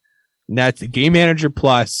be. And that's game manager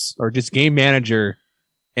plus, or just game manager.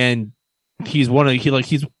 And he's one of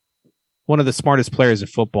the smartest players in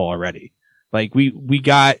football already. Like we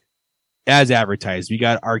got, as advertised, we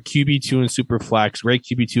got our QB2 in Superflex, great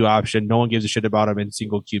QB2 option. No one gives a shit about him in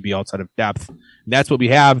single QB outside of depth. And that's what we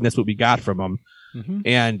have, and that's what we got from him. Mm-hmm.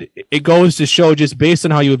 And it goes to show, just based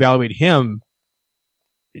on how you evaluate him,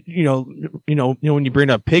 when you bring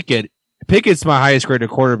up Pickett's my highest graded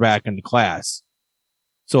quarterback in the class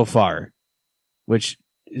so far, which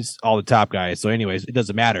is all the top guys. So anyways, it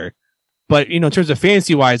doesn't matter. But, in terms of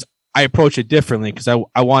fantasy wise, I approach it differently because I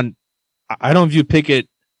don't view Pickett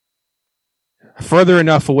further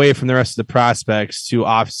enough away from the rest of the prospects to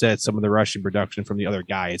offset some of the rushing production from the other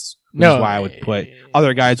guys which is why I would put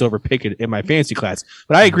other guys over Pickett in my fantasy class.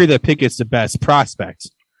 But I agree that Pickett's the best prospect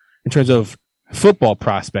in terms of football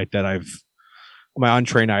prospect that my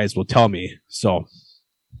untrained eyes will tell me. So,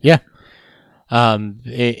 yeah.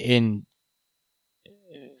 In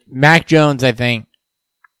Mac Jones, I think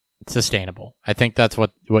sustainable. I think that's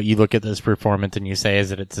what you look at this performance and you say is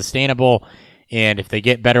that it's sustainable. And if they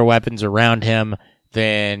get better weapons around him,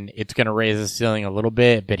 then it's going to raise his ceiling a little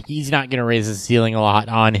bit, but he's not going to raise his ceiling a lot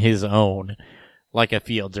on his own like a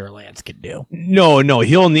Fields or a Lance could do. No,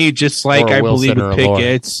 he'll need, just like I believe with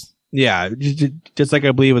Pickett. Yeah, just like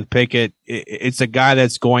I believe with Pickett, it's a guy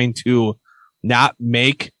that's going to not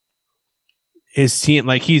make his team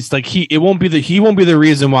he won't be the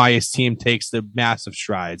reason why his team takes the massive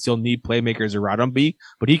strides. He'll need playmakers around him,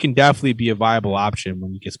 but he can definitely be a viable option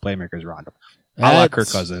when he gets playmakers around him. I like Kirk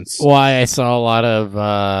Cousins. Why I saw a lot of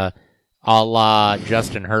a la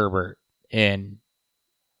Justin Herbert in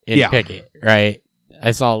Pickett, right?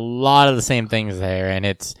 I saw a lot of the same things there, and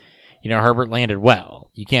it's, Herbert landed well.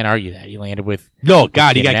 You can't argue that. He landed with he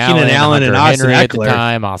got Keenan Allen and Austin Eckler at the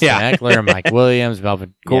time, Austin Eckler, Mike Williams,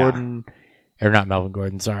 Melvin Gordon, or not Melvin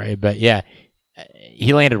Gordon, sorry, but yeah,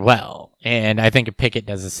 he landed well, and I think if Pickett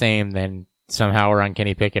does the same, then somehow we're on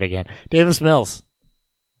Kenny Pickett again. Davis Mills.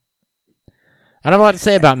 I don't know what to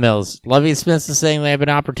say about Mills. Lovie Smith is saying they have an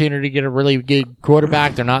opportunity to get a really good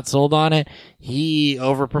quarterback. They're not sold on it. He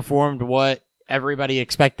overperformed what everybody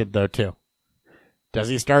expected, though, too. Does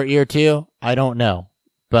he start year 2? I don't know.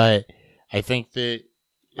 But I think that...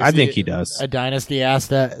 I think he does. A dynasty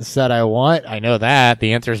asset I want? I know that.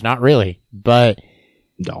 The answer is not really. But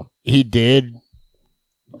no, he did.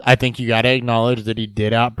 I think you got to acknowledge that he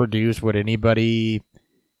did outproduce what anybody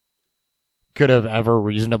could have ever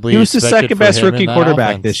reasonably. He was the second best rookie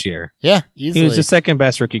quarterback offense this year. Yeah, easily. He was the second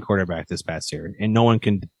best rookie quarterback this past year, and no one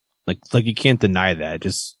can you can't deny that.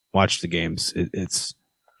 Just watch the games. It's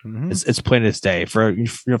plain as day from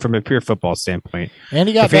a pure football standpoint. And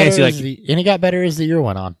he got better as the year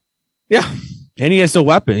went on. Yeah, and he has the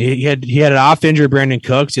weapon. He had an off-injured Brandon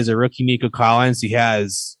Cooks. He has a rookie Nico Collins. He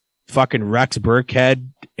has fucking Rex Burkhead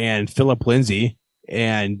and Phillip Lindsay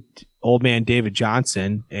and old man David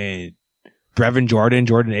Johnson and Brevin Jordan,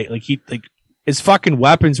 his fucking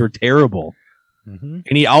weapons were terrible. And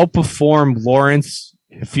he outperformed Lawrence,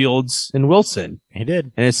 Fields, and Wilson. He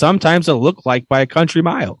did. And sometimes it looked like by a country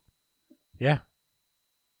mile. Yeah.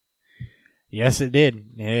 Yes, it did.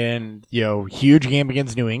 And, huge game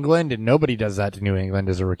against New England, and nobody does that to New England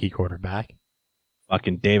as a rookie quarterback.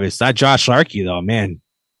 Fucking Davis. Not Josh Larkey, though, man.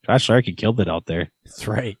 Josh Larkey killed it out there. That's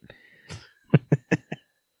right.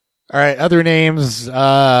 All right, other names.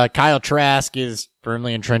 Kyle Trask is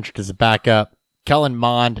firmly entrenched as a backup. Kellen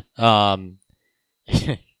Mond. We'll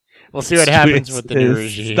see what happens with the new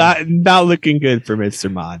regime. Not looking good for Mr.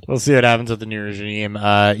 Mond. We'll see what happens with the new regime.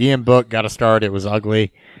 Ian Book got a start. It was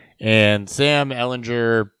ugly. And Sam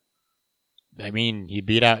Ehlinger, he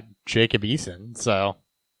beat out Jacob Eason, so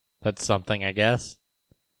that's something, I guess.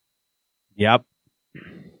 Yep.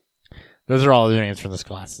 Those are all the names from this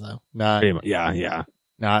class, though. Yeah.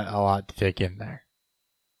 Not a lot to take in there.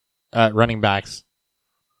 Running backs.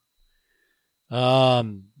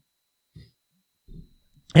 Handful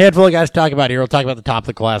of guys to talk about here. We'll talk about the top of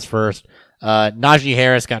the class first. Najee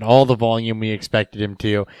Harris got all the volume we expected him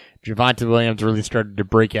to. Javonte Williams really started to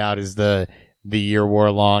break out as the year wore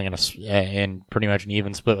along, and pretty much an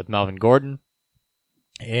even split with Melvin Gordon.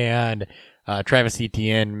 And Travis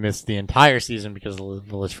Etienne missed the entire season because of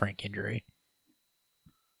the Lisfranc injury.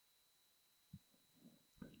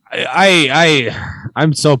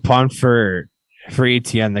 I'm so pumped for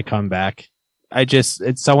Etienne to come back.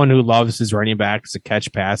 It's someone who loves his running backs to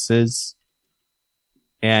catch passes,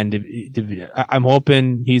 and I'm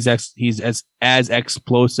hoping he's as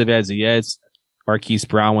explosive as he is. Marquise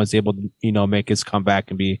Brown was able to make his comeback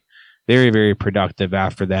and be very, very productive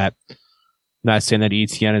after that. Not saying that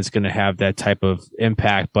Etienne is going to have that type of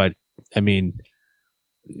impact, but he's going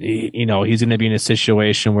to be in a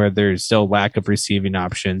situation where there's still lack of receiving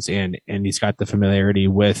options, and he's got the familiarity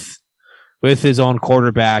with his own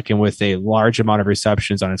quarterback and with a large amount of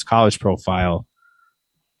receptions on his college profile.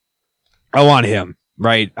 I want him,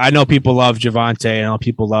 right? I know people love Javonte. I know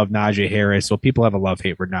people love Najee Harris. Well, people have a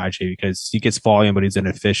love-hate for Najee because he gets volume, but he's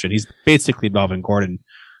inefficient. He's basically Melvin Gordon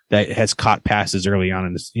that has caught passes early on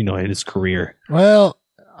in his career. Well,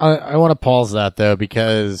 I want to pause that, though,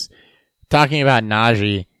 because talking about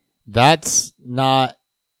Najee, that's not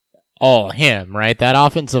all him, right? That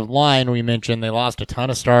offensive line we mentioned, they lost a ton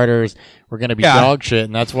of starters. We're going to be dog shit,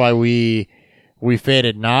 and that's why we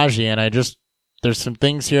faded Najee. And there's some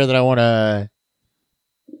things here that I want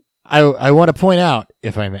to point out.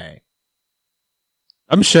 if I may.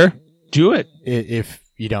 I'm sure. Do it. If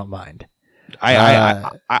you don't mind.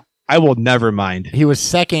 I will never mind. He was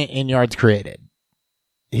second in yards created.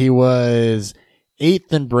 He was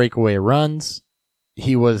 8th in breakaway runs.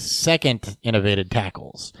 He was second in evaded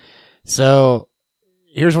tackles. So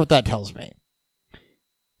here's what that tells me.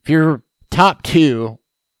 If you're top 2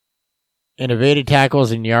 in evaded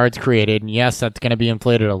tackles and yards created, and yes, that's going to be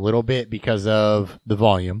inflated a little bit because of the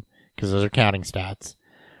volume, because those are counting stats.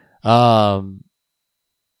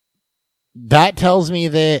 That tells me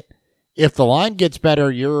that if the line gets better,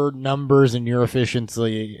 your numbers and your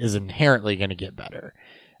efficiency is inherently going to get better.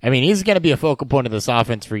 I mean, he's going to be a focal point of this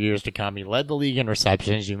offense for years to come. He led the league in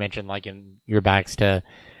receptions. You mentioned like in your backs to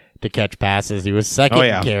catch passes. He was second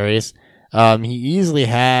in carries. He easily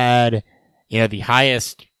had, the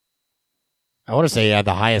highest, I want to say he had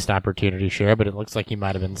the highest opportunity share, but it looks like he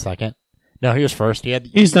might have been second. No, he was first.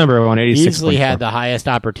 He's number 186. Easily had the highest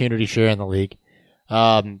opportunity share in the league.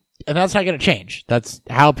 And that's not going to change. That's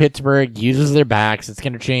how Pittsburgh uses their backs. It's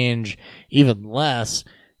going to change even less.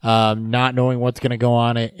 Not knowing what's going to go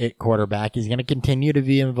on at quarterback. He's going to continue to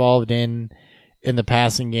be involved in the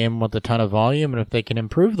passing game with a ton of volume. And if they can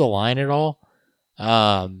improve the line at all,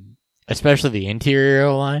 especially the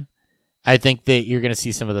interior line, I think that you're going to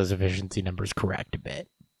see some of those efficiency numbers correct a bit.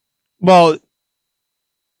 Well,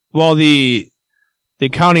 the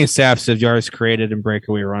counting stats of yards created and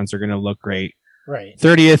breakaway runs are going to look great. Right.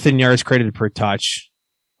 30th in yards created per touch,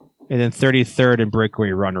 and then 33rd in breakaway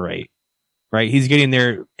run rate. Right, he's getting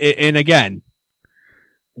there. And again,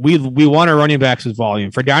 we want our running backs with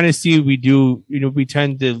volume. For dynasty, we do. We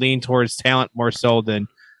tend to lean towards talent more so than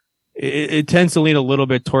it tends to lean a little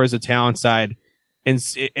bit towards the talent side. And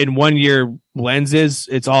in 1 year lenses,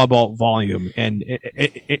 it's all about volume. And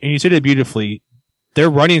you said it beautifully. Their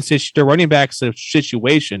running back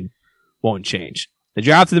situation won't change. They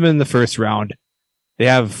drafted them in the first round. They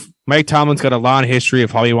have Mike Tomlin's got a long history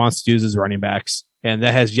of how he wants to use his running backs, and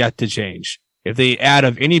that has yet to change. If they add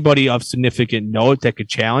of anybody of significant note that could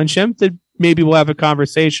challenge him, then maybe we'll have a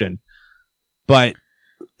conversation. But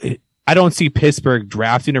I don't see Pittsburgh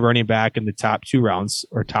drafting a running back in the top 2 rounds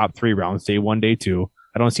or top 3 rounds, day 1, day 2.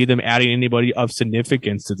 I don't see them adding anybody of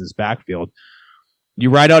significance to this backfield. You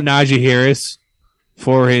ride out Najee Harris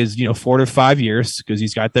for his 4 to 5 years because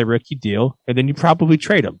he's got that rookie deal, and then you probably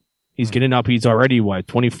trade him. He's getting up. He's already,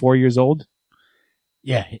 24 years old?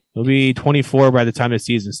 Yeah. He'll be 24 by the time the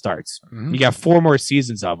season starts. Mm-hmm. You got 4 more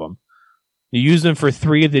seasons of him. You use them for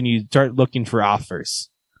 3, then you start looking for offers.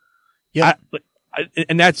 Yeah.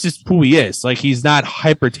 And that's just who he is. Like, he's not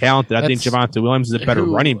hyper talented. I think Javonte Williams is a better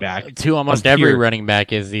running back. It's who almost every running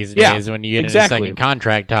back is these days when you get into the second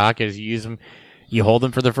contract talk, is you use them, you hold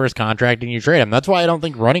them for the first contract and you trade them. That's why I don't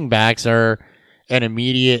think running backs are an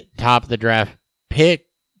immediate top of the draft pick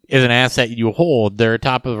is an asset you hold. They're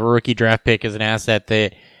top of a rookie draft pick is an asset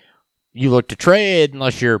that you look to trade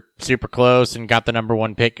unless you're super close and got the number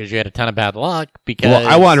 1 pick because you had a ton of bad luck. Because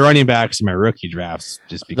I want running backs in my rookie drafts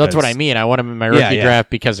just because. That's what I mean. I want them in my rookie draft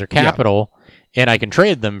because they're capital and I can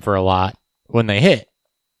trade them for a lot when they hit.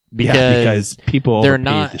 Because people they're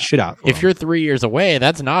not the shit out. If you're 3 years away,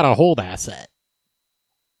 that's not a hold asset.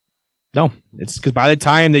 No, it's because by the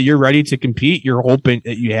time that you're ready to compete, you're hoping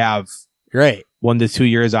that you have 1 to 2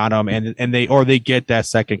 years on them, and they get that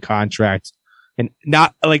second contract. And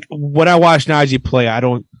not like when I watch Najee play, I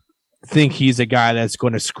don't think he's a guy that's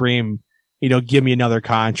going to scream, give me another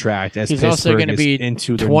contract. As he's Pittsburgh also going to be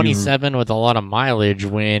into 27 with a lot of mileage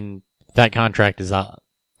when that contract is up.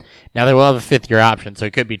 Now they will have a 5th-year option, so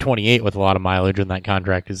it could be 28 with a lot of mileage when that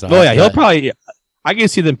contract is up. Oh yeah, he'll probably. I can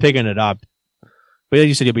see them picking it up. But like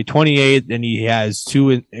you said, he'll be 28, and he has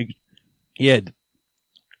 2. He had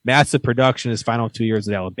massive production his final 2 years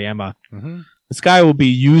at Alabama. Mm-hmm. This guy will be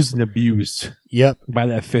used and abused. Yep. By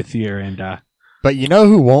that 5th year, and but you know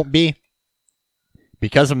who won't be?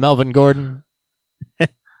 Because of Melvin Gordon.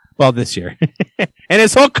 Well, this year and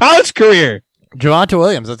his whole college career. Javonte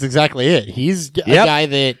Williams. That's exactly it. He's a guy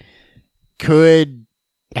that could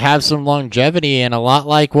have some longevity, and a lot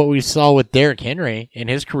like what we saw with Derrick Henry in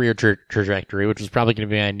his career trajectory, which is probably going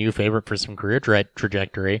to be a new favorite for some career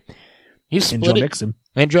trajectory. He's splitting. And Joe Mixon.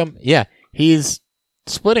 And Joe, he's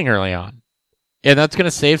splitting early on. And that's going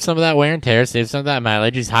to save some of that wear and tear, save some of that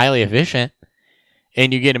mileage. He's highly efficient.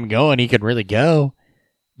 And you get him going, he can really go.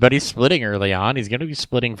 But he's splitting early on. He's going to be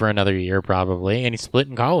splitting for another year probably. And he's split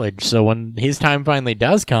in college. So when his time finally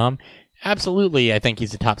does come, absolutely, I think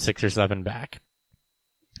he's a top 6 or 7 back.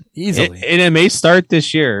 Easily. And it may start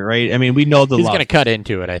this year, right? I mean, we know he's going to cut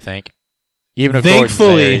into it, I think. Even if Gordon's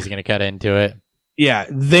there, he's going to cut into it. Yeah.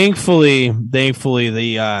 Thankfully,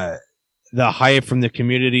 the the hype from the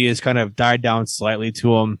community has kind of died down slightly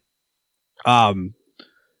to him. Probably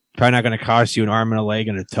not going to cost you an arm and a leg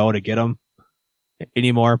and a toe to get him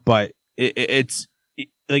anymore. But it's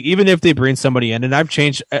like, even if they bring somebody in, and I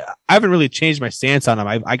haven't really changed my stance on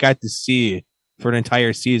him. I got to see for an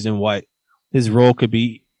entire season what his role could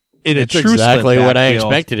be in a true exactly split what I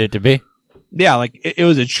backfield. expected it to be. Yeah, like it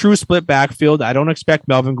was a true split backfield. I don't expect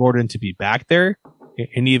Melvin Gordon to be back there.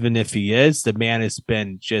 And even if he is, the man has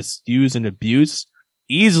been just used and abused.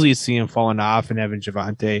 Easily see him falling off and having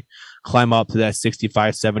Javonte climb up to that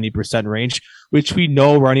 65-70% range, which we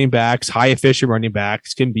know running backs, high efficient running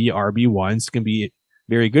backs, can be RB1s, can be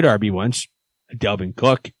very good RB1s. Delvin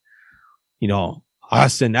Cook,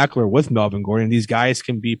 Austin Eckler with Melvin Gordon. These guys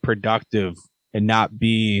can be productive and not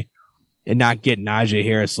get Najee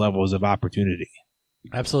Harris levels of opportunity.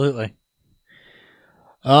 Absolutely.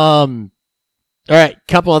 All right,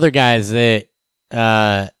 couple other guys that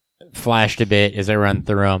flashed a bit as I run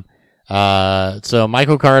through them. So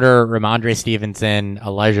Michael Carter, Ramondre Stevenson,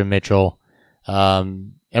 Elijah Mitchell,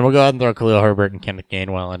 and we'll go ahead and throw Khalil Herbert and Kenneth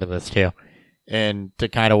Gainwell into this too, and to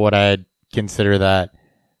kind of what I'd consider that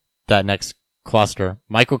next cluster.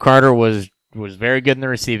 Michael Carter was very good in the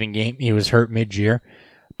receiving game. He was hurt mid-year,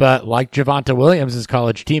 but like Javonte Williams, his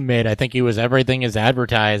college teammate, I think he was everything as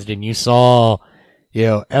advertised, and you saw,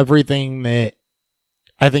 everything that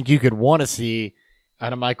I think you could want to see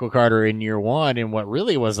out of Michael Carter in year one in what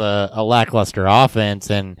really was a lackluster offense,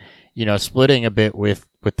 and, splitting a bit with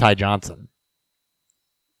Ty Johnson.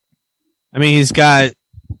 I mean, he's got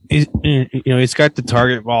the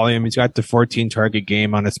target volume. He's got the 14 target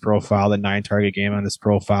game on his profile, the 9 target game on his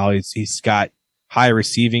profile. He's got high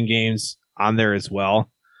receiving games on there as well.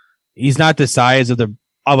 He's not the size of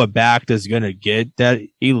a back that's going to get that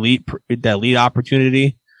elite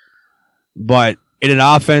opportunity, but in an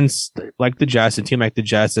offense like the Jets, a team like the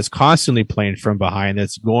Jets that's constantly playing from behind,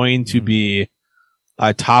 that's going to be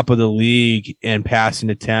top of the league in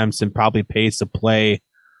passing attempts and probably pace of play,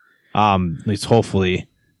 at least hopefully,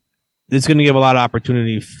 it's going to give a lot of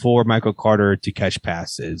opportunity for Michael Carter to catch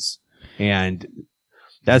passes. And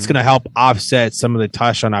that's going to help offset some of the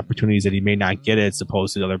touchdown opportunities that he may not get as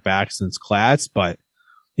opposed to other backs in his class. But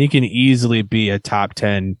he can easily be a top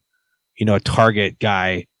 10, target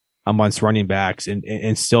guy amongst running backs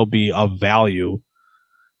and still be of value.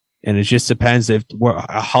 And it just depends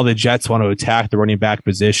how the Jets want to attack the running back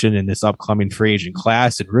position in this upcoming free agent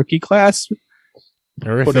class and rookie class.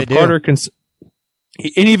 Or if but they if Carter do.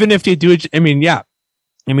 and even if they do it,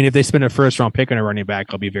 if they spend a first round pick on a running back,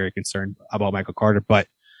 I'll be very concerned about Michael Carter. But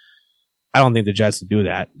I don't think the Jets will do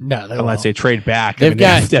that. No, unless they trade back. They've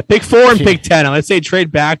got pick 4 and pick 10. Unless they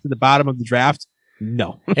trade back to the bottom of the draft.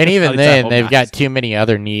 No. And even then, they've got too many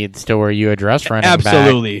other needs to where you address running back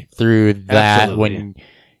through that. Absolutely. When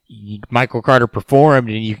Michael Carter performed,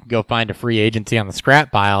 and you can go find a free agency on the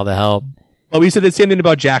scrap pile to help. Well, we said the same thing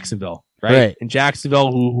about Jacksonville, right? And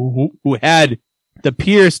Jacksonville, who had the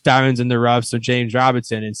Pierce diamonds in the rough, so James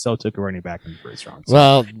Robinson, and still took a running back in the first round. So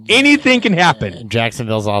well, anything can happen.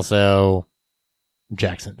 Jacksonville's also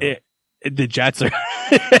Jacksonville. The Jets are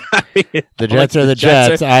the Jets are the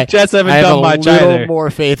Jets. Jets haven't I done have much a little either.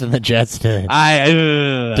 More faith in the Jets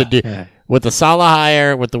to do Yeah. with the Salah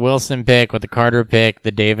hire, with the Wilson pick, with the Carter pick,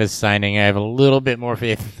 the Davis signing. I have a little bit more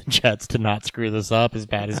faith in the Jets to not screw this up as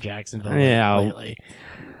bad as Jacksonville lately.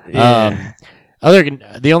 Yeah.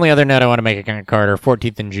 The only other note I want to make on Carter: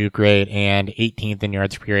 14th in juke rate and 18th in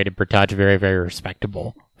yards created per touch. Very, very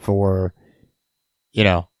respectable for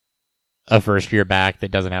a first year back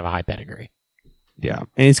that doesn't have a high pedigree. Yeah,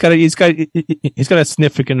 and he's got a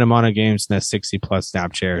significant amount of games in that 60+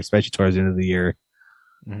 snap share, especially towards the end of the year.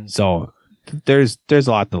 Mm-hmm. So there's a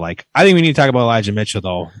lot to like. I think we need to talk about Elijah Mitchell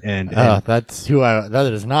though, and that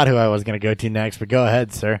is not who I was going to go to next. But go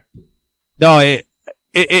ahead, sir. No,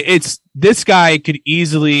 it's this guy could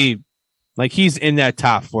easily, like, he's in that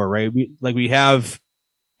top 4, right? We have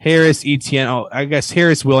Harris, Etienne. Oh, I guess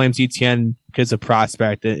Harris, Williams, Etienne because of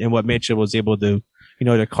prospect and what Mitchell was able to,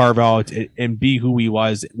 to carve out and be who he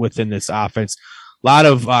was within this offense. A lot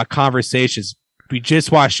of conversations. We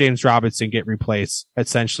just watched James Robinson get replaced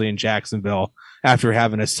essentially in Jacksonville after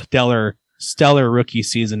having a stellar rookie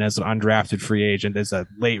season as an undrafted free agent, as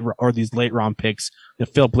these late round picks.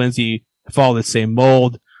 Philip Lindsay follow the same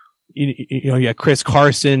mold. You had Chris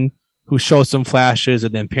Carson who showed some flashes,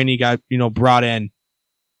 and then Penny got brought in.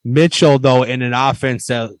 Mitchell, though, in an offense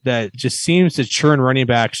that just seems to churn running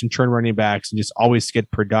backs and just always get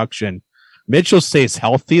production. Mitchell stays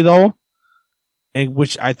healthy, though, and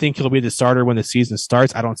which I think he'll be the starter when the season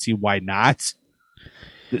starts. I don't see why not.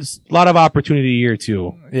 there's a lot of opportunity here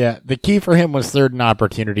too. Yeah, the key for him was third and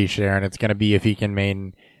opportunity share, and it's going to be if he can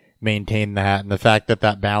maintain that, and the fact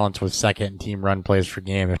that balance with second team run plays per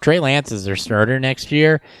game. If Trey Lance is their starter next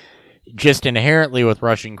year, just inherently with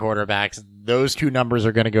rushing quarterbacks, those two numbers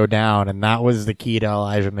are going to go down, and that was the key to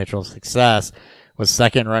Elijah Mitchell's success, was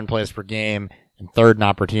second run plays per game and third and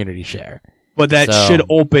opportunity share. But that should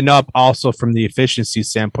open up also from the efficiency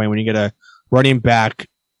standpoint when you get a when you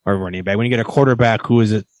get a quarterback who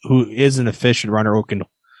is an efficient runner who can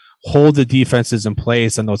hold the defenses in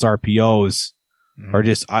place on those RPOs, or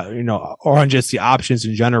just or on just the options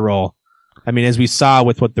in general. I mean, as we saw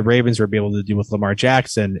with what the Ravens were able to do with Lamar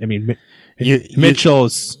Jackson, I mean,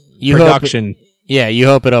 Mitchell's production. You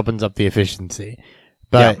hope it opens up the efficiency.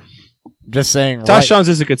 But just saying, touchdowns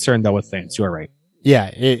is a concern though with Lance. You are right.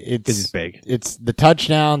 Yeah, it's big. It's the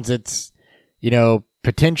touchdowns. It's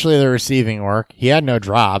potentially the receiving work. He had no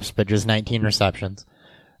drops, but just 19 receptions.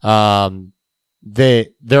 There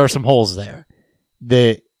are some holes there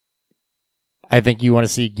that I think you want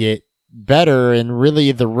to see get better, and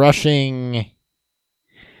really the rushing.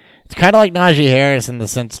 It's kind of like Najee Harris in the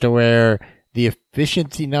sense to where the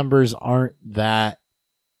efficiency numbers aren't that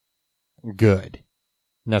good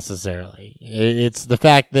necessarily. It's the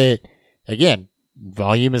fact that, again,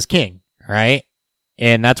 volume is king, right?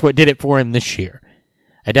 And that's what did it for him this year.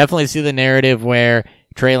 I definitely see the narrative where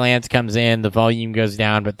Trey Lance comes in, the volume goes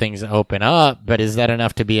down, but things open up. But is that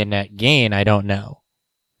enough to be a net gain? I don't know.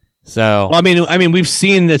 So, well, I mean, we've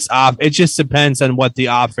seen this off. It just depends on what the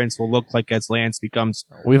offense will look like as Lance becomes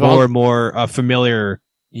more and more familiar.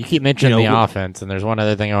 You keep mentioning the offense, and there's one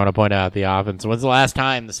other thing I want to point out: the offense. When's the last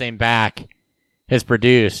time the same back has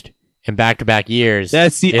produced in back-to-back years?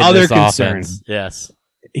 That's the other concern. Offense? Yes,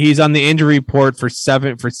 he's on the injury report for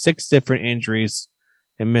 6 different injuries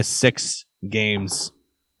and missed 6 games.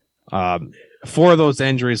 4 of those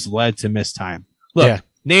injuries led to missed time. Look,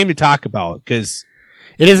 name to talk about, because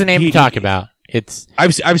it is a name to talk about. It's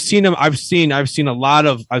I've seen him. I've seen a lot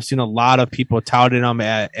of people touting him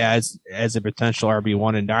as a potential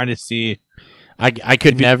RB1 in Dynasty. I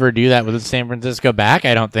could never do that with the San Francisco back.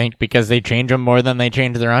 I don't think, because they change them more than they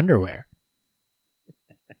change their underwear.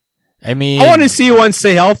 I mean, I want to see one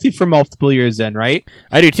stay healthy for multiple years. Then, right?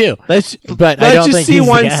 I do too. Let's just see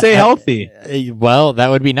one stay healthy. Well, that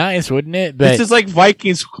would be nice, wouldn't it? But this is like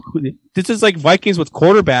Vikings. This is like Vikings with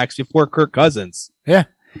quarterbacks before Kirk Cousins. Yeah,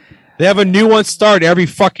 they have a new one start every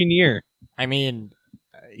fucking year. I mean,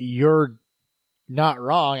 you're not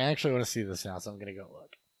wrong. I actually want to see this now, so I'm gonna go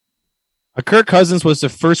look. Kirk Cousins was the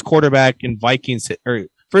first quarterback in Vikings, or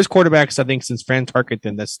first quarterbacks I think since Fran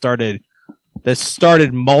Tarkenton that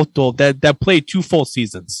started multiple that played 2 full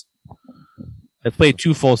seasons. They played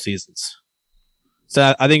 2 full seasons.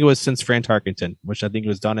 So I think it was since Fran Tarkenton, which I think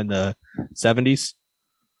was done in the 70s.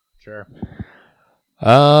 Sure.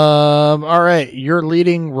 All right, your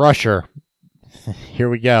leading rusher. Here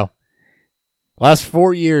we go. Last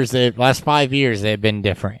 5 years, they've been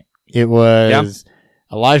different. It was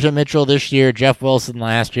Elijah Mitchell this year, Jeff Wilson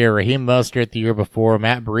last year, Raheem Mostert the year before,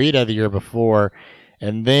 Matt Breida the year before,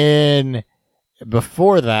 and then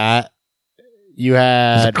before that, you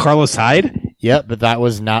had Carlos Hyde. Yep, but that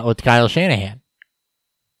was not with Kyle Shanahan.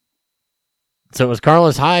 So it was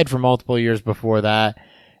Carlos Hyde for multiple years before that,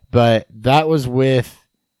 but that was with,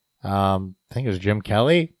 I think it was Jim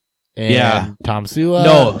Kelly and Tom Sula.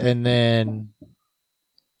 No, and then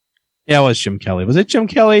it was Jim Kelly. Was it Jim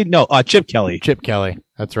Kelly? No, Chip Kelly. Chip Kelly.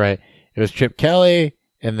 That's right. It was Chip Kelly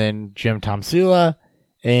and then Jim Tom Sula,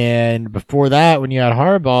 and before that, when you had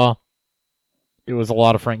Harbaugh, it was a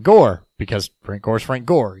lot of Frank Gore, because Frank Gore's Frank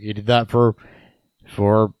Gore. You did that for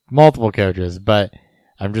multiple coaches, but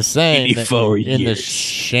I'm just saying that in the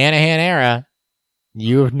Shanahan era,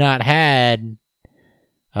 you have not had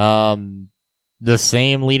the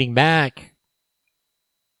same leading back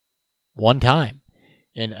one time.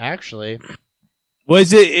 And actually,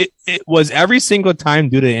 was it was every single time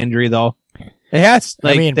due to injury though? It has.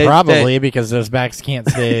 Like, I mean, probably because those backs can't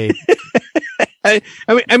stay. I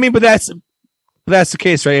mean, but that's the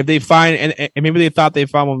case, right? If they find and maybe they thought they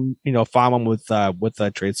found him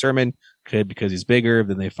with Trey Sermon, because he's bigger.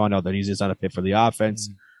 Then they found out that he's just not a fit for the offense.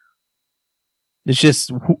 It's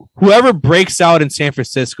just whoever breaks out in San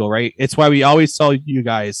Francisco, right? It's why we always tell you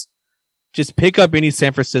guys, just pick up any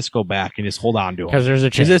San Francisco back and just hold on to them, because there's a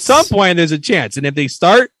chance. Because at some point there's a chance, and if they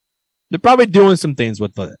start, they're probably doing some things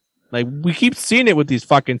with it. Like we keep seeing it with these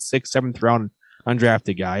fucking 6th, 7th round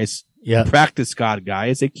undrafted guys. Yeah, practice squad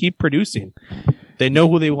guys. They keep producing. They know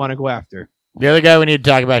who they want to go after. The other guy we need to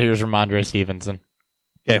talk about here is Ramondre Stevenson.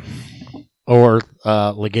 Okay. Or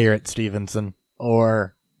LeGarrette Stevenson.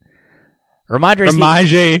 Or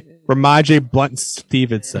Ramondre Blunt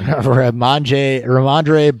Stevenson.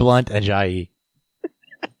 Ramondre Blunt Ajayi.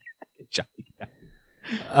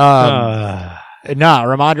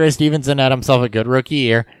 Ramondre Stevenson had himself a good rookie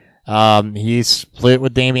year. He split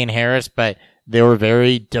with Damian Harris, but they were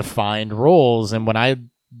very defined roles. And when I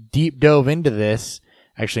deep dove into this,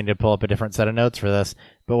 I actually need to pull up a different set of notes for this,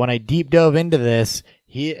 but when I deep dove into this,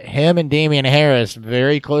 him and Damian Harris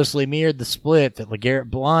very closely mirrored the split that LeGarrette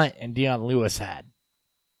Blount and Dion Lewis had.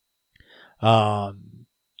 Let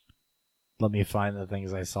me find the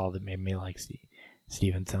things I saw that made me like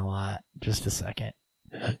Stevenson a lot. Just a second.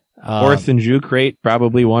 Fourth and juke rate,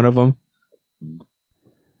 probably one of them.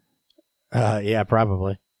 Yeah,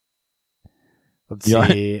 probably. Let's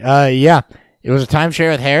see. Yeah, it was a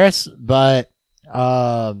timeshare with Harris, but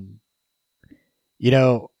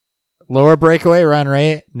lower breakaway run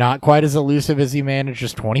rate, not quite as elusive as he managed,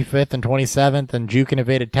 just 25th and 27th, and juke and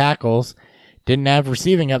evaded tackles. Didn't have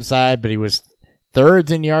receiving upside, but he was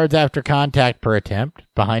thirds in yards after contact per attempt,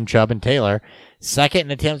 behind Chubb and Taylor. Second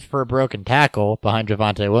in attempts per broken tackle, behind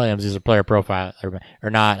Javonte Williams. These are player profile, or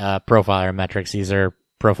not profiler metrics. These are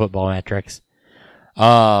Pro Football metrics.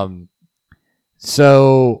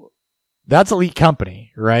 So that's elite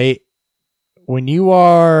company, right? When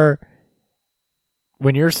you're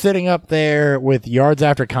sitting up there with yards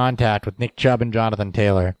after contact with Nick Chubb and Jonathan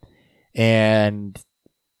Taylor, and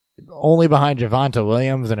only behind Javonte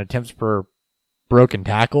Williams and attempts per broken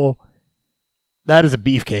tackle, that is a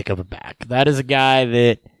beefcake of a back. That is a guy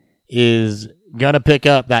that is going to pick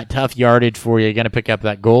up that tough yardage for you, going to pick up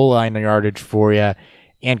that goal line yardage for you,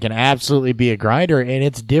 and can absolutely be a grinder. And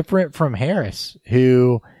it's different from Harris,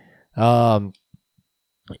 who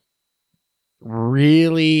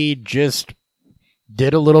really just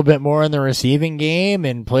did a little bit more in the receiving game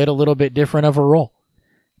and played a little bit different of a role.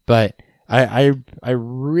 But I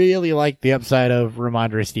really like the upside of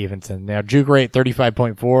Ramondre Stevenson. Now, juke rate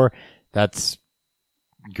 35.4, that's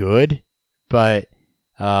good, but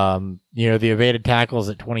the evaded tackles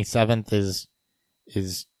at 27th is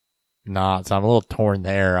not. So I'm a little torn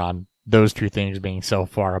there on those two things being so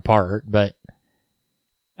far apart. But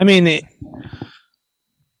I mean,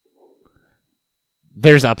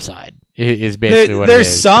 there's upside. Is basically what there's it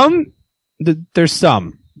is. There's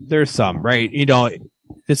some, right?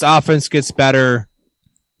 This offense gets better,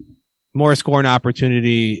 more scoring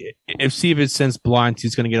opportunity. If Stevenson's blunt,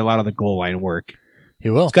 he's going to get a lot of the goal line work. He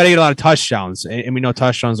will. He's got to get a lot of touchdowns, and we know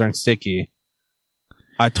touchdowns aren't sticky.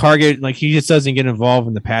 Target, he just doesn't get involved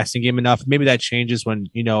in the passing game enough. Maybe that changes when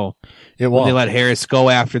when they let Harris go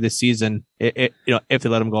after this season. If they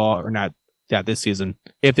let him go or not, this season.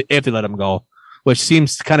 If they let him go, which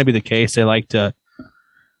seems to kind of be the case. They like to.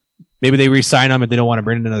 Maybe they re-sign him if they don't want to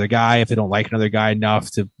bring in another guy. If they don't like another guy enough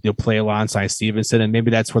to play alongside Stevenson, and maybe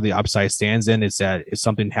that's where the upside stands in. Is that if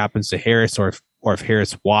something happens to Harris, or if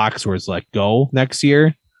Harris walks or is let go next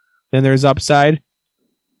year, then there's upside.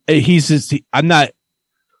 I'm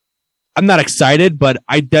not excited, but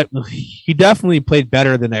he definitely played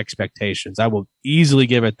better than expectations. I will easily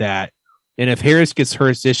give it that. And if Harris gets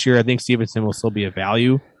hurt this year, I think Stevenson will still be a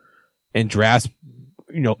value in drafts.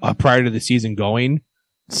 Prior to the season going.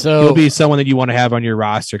 So he'll be someone that you want to have on your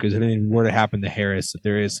roster, because if anything were to happen to Harris,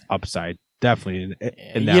 there is upside definitely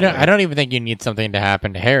in that. I don't even think you need something to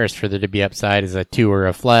happen to Harris for there to be upside as a 2 or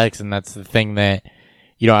a flex, and that's the thing that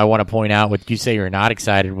I want to point out. With you say you're not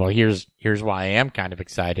excited, well, here's why I am kind of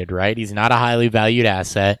excited. Right, he's not a highly valued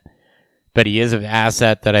asset, but he is an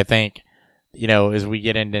asset that I think as we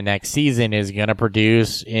get into next season is going to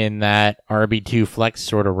produce in that RB2 flex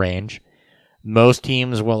sort of range. Most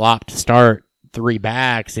teams will opt to start 3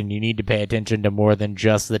 backs, and you need to pay attention to more than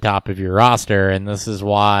just the top of your roster. And this is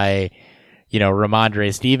why,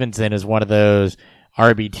 Ramondre Stevenson is one of those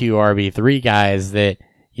RB2, RB3 guys that,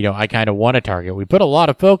 I kind of want to target. We put a lot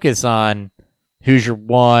of focus on who's your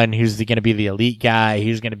one, who's going to be the elite guy,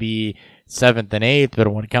 who's going to be 7th and 8th.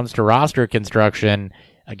 But when it comes to roster construction,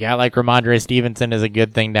 a guy like Ramondre Stevenson is a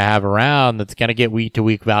good thing to have around that's going to get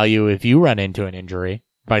week-to-week value if you run into an injury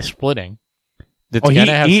by splitting.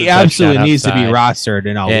 He absolutely needs to be rostered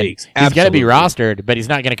in all leagues. He's got to be rostered, but he's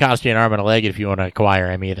not going to cost you an arm and a leg if you want to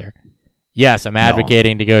acquire him either. Yes, I'm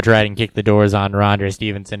advocating to go try and kick the doors on Ramondre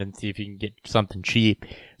Stevenson and see if you can get something cheap,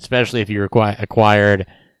 especially if you acquired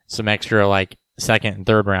some extra second and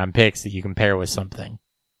third round picks that you can pair with something.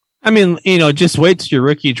 I mean, just wait till your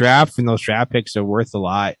rookie draft, and those draft picks are worth a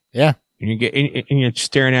lot. Yeah, and you're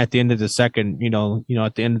staring at the end of the second,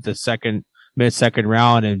 at the end of the mid-second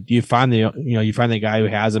round, and you find the guy who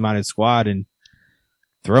has him on his squad and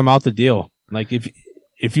throw him out the deal.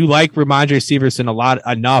 If you like Ramondre Stevenson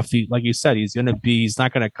enough, like you said, he's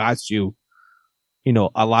not going to cost you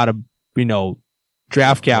a lot of,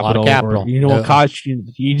 draft capital. Or,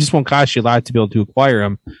 he just won't cost you a lot to be able to acquire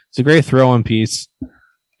him. It's a great throwing piece, and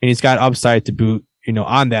he's got upside to boot,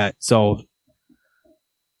 on that. So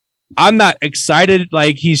I'm not excited.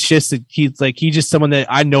 Like he's just someone that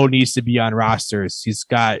I know needs to be on rosters.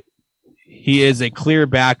 He is a clear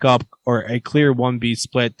backup or a clear 1B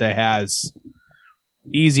split that has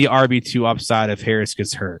easy RB2 upside if Harris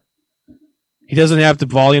gets hurt. He doesn't have the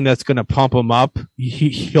volume that's going to pump him up.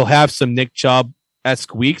 He'll have some Nick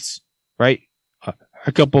Chubb-esque weeks, right?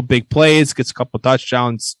 A couple big plays, gets a couple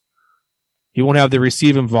touchdowns. He won't have the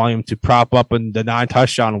receiving volume to prop up in the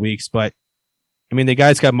non-touchdown weeks, but I mean, the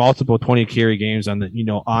guy's got multiple 20 carry games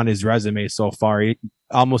on his resume so far. He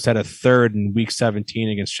almost had a third in week 17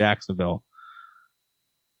 against Jacksonville.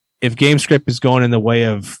 If game script is going in the way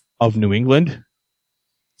of New England,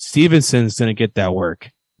 Stevenson's going to get that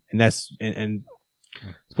work. And that's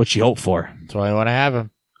what you hope for. That's why I want to have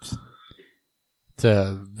him.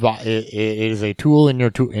 It is a tool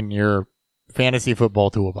in your fantasy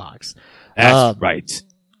football toolbox. That's right.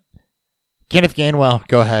 Kenneth Gainwell,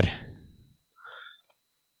 go ahead.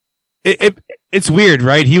 It's weird,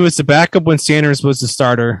 right? He was the backup when Sanders was the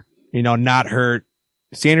starter, not hurt.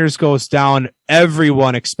 Sanders goes down.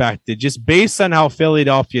 Everyone expected, just based on how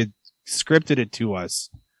Philadelphia scripted it to us.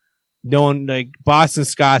 Knowing like Boston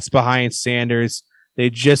Scott's behind Sanders. They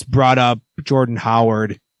just brought up Jordan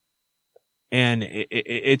Howard. And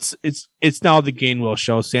it's now the Gainwell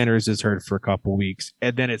show. Sanders is hurt for a couple weeks.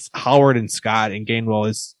 And then it's Howard and Scott, and Gainwell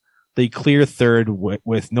is the clear third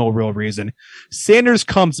with no real reason. Sanders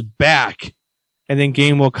comes back, and then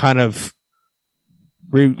Gainwell kind of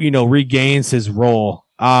regains his role.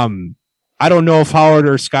 I don't know if Howard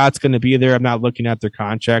or Scott's going to be there. I'm not looking at their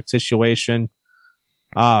contract situation.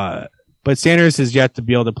 But Sanders has yet to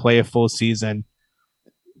be able to play a full season.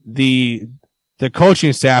 The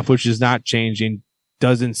coaching staff, which is not changing,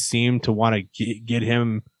 doesn't seem to want to get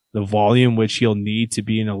him the volume which he'll need to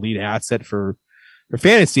be an elite asset for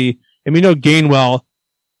fantasy. And we know Gainwell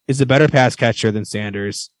is a better pass catcher than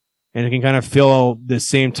Sanders, and it can kind of fill the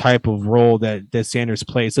same type of role that Sanders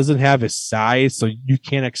plays. Doesn't have his size, so you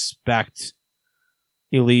can't expect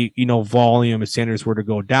elite, volume if Sanders were to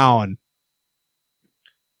go down.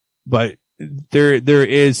 But there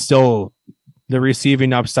is still the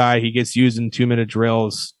receiving upside. He gets used in 2-minute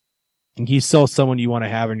drills, and he's still someone you want to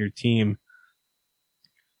have on your team.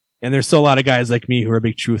 And there's still a lot of guys like me who are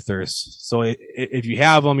big truthers. So if you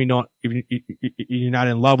have them, if you're not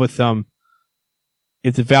in love with them,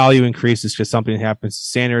 if the value increases because something happens,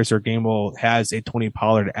 Sanders or Gainwell has a Tony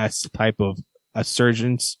Pollard-esque type of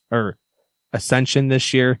ascension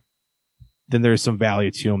this year, then there's some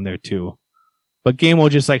value to him there too. But Gainwell,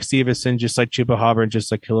 just like Stevenson, just like Chuba Hubbard,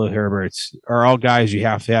 just like Khalil Herbert, are all guys you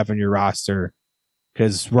have to have in your roster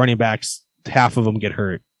because running backs, half of them get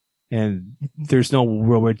hurt. And there's no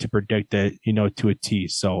real way to predict that, to a T.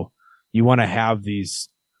 So you want to have these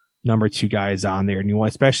number 2 guys on there, and you want,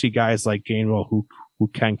 especially guys like Gainwell who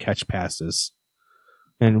can catch passes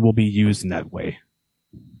and will be used in that way.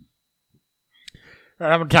 All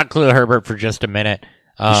right, I'm going to talk Khalil Herbert for just a minute.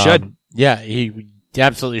 You should. Yeah, he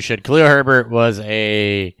absolutely should. Khalil Herbert was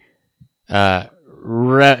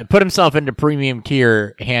put himself into premium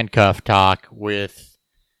tier handcuff talk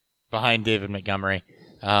behind David Montgomery.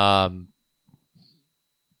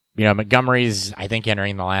 Montgomery's, I think,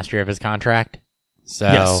 entering the last year of his contract. So,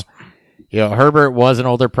 yes. Herbert was an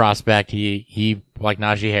older prospect. He like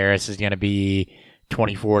Najee Harris, is going to be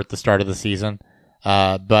 24 at the start of the season.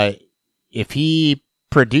 But if he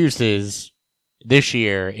produces this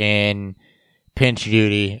year in pinch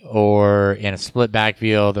duty or in a split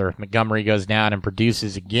backfield, or if Montgomery goes down and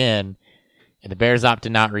produces again, and the Bears opt to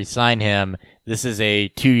not re-sign him, this is a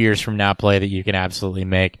 2 years from now play that you can absolutely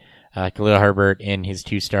make. Khalil Herbert in his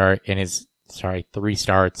 3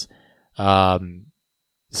 starts,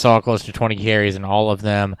 saw close to 20 carries in all of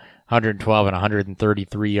them, 112 and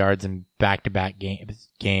 133 yards in back-to-back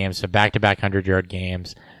games, so back-to-back 100-yard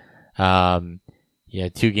games. 2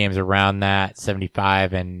 games around that,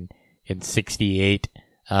 75 and 68.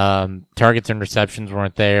 Targets and receptions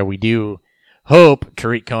weren't there. We do hope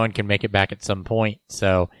Tariq Cohen can make it back at some point,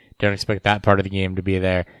 so don't expect that part of the game to be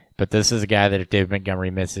there. But this is a guy that if David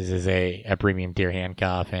Montgomery misses is a premium tier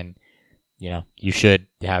handcuff, and you should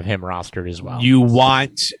have him rostered as well. You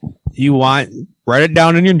want write it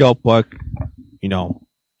down in your notebook.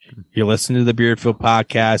 You're listening to the Beardfield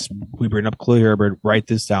podcast. We bring up Khalil Herbert. Write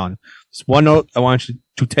this down. Just one note I want you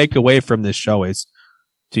to take away from this show is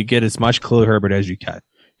to get as much Khalil Herbert as you can.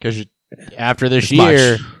 Because after this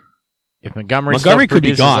year, if Montgomery still could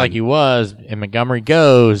be gone like he was, and Montgomery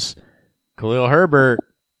goes, Khalil Herbert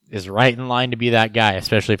is right in line to be that guy,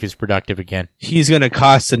 especially if he's productive again. He's going to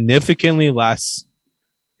cost significantly less.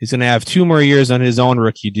 He's going to have 2 more years on his own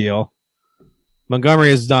rookie deal. Montgomery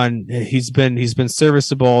has done. He's been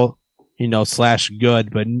serviceable, /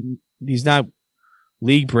 good, but he's not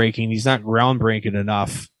league breaking. He's not groundbreaking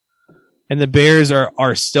enough. And the Bears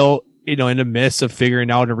are still, in the midst of figuring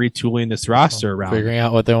out and retooling this roster around. Figuring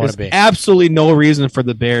out what they want to be. Absolutely no reason for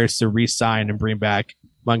the Bears to re-sign and bring back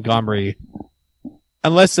Montgomery.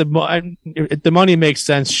 Unless if the money makes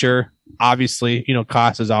sense, sure. Obviously,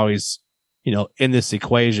 cost is always, in this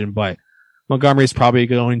equation, but Montgomery is probably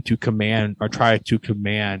going to command or try to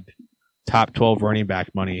command top 12 running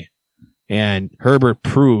back money. And Herbert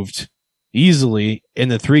proved easily in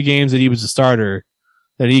the 3 games that he was a starter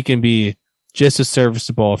that he can be just as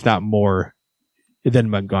serviceable, if not more, than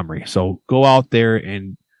Montgomery. So go out there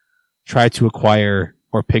and try to acquire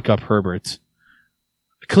or pick up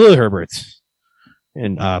Khalil Herbert,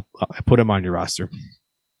 and I put him on your roster.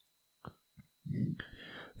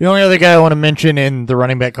 The only other guy I want to mention in the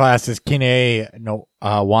running back class is Kene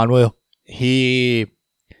Nwangwu. He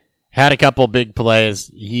had a couple big plays.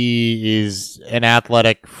 He is an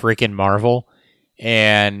athletic freaking marvel,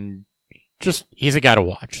 and he's a guy to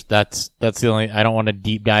watch. That's the only. I don't want to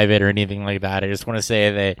deep dive it or anything like that. I just want to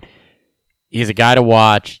say that he's a guy to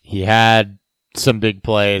watch. He had some big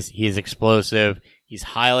plays. He's explosive. He's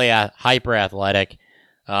hyper athletic.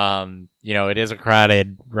 It is a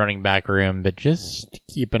crowded running back room, but just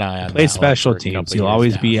keep an eye on. Play special teams. He'll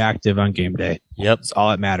always be active on game day. Yep, that's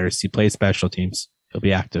all that matters. He plays special teams. He'll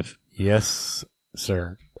be active. Yes,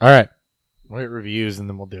 sir. All right, we'll hit reviews and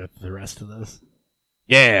then we'll do it for the rest of this.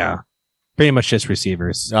 Yeah, pretty much just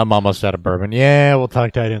receivers. I'm almost out of bourbon. Yeah, we'll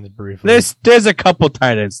talk tight ends briefly. There's a couple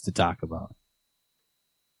tight ends to talk about.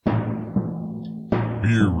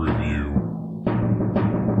 Beer review.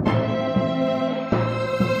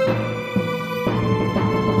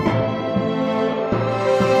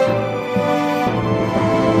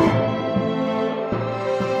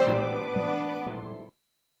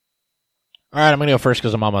 All right, I'm going to go first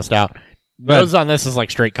because I'm almost out. Nose on this is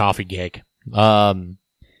like straight coffee cake. It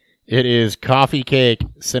is coffee cake,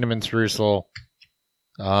 cinnamon streusel.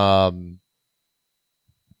 Yeah,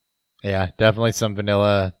 definitely some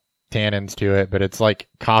vanilla tannins to it, but it's like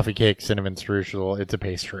coffee cake, cinnamon streusel. It's a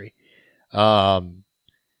pastry. On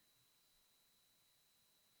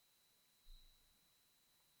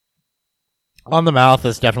the mouth,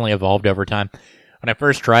 it's definitely evolved over time. When I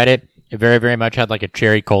first tried it, it very, very much had like a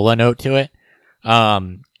cherry cola note to it.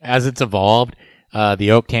 As it's evolved, the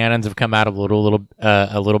oak tannins have come out a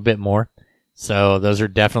little bit more. So those are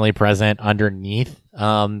definitely present underneath,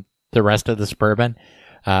 the rest of this bourbon.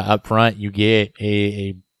 Up front, you get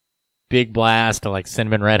a big blast of like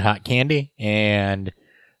cinnamon red hot candy and,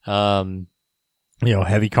 heavy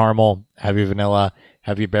caramel, heavy vanilla,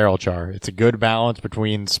 heavy barrel char. It's a good balance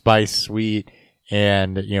between spice, sweet,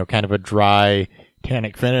 and, kind of a dry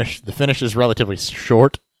tannic finish. The finish is relatively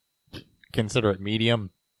short. Consider it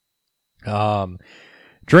medium.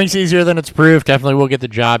 Drinks easier than it's proof. Definitely will get the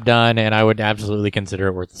job done, and I would absolutely consider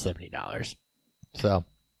it worth the $70. So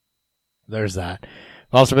there's that.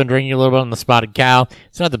 I've also been drinking a little bit on the Spotted Cow.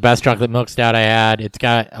 It's not the best chocolate milk stout I had. It's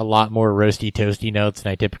got a lot more roasty, toasty notes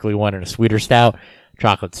than I typically want in a sweeter stout.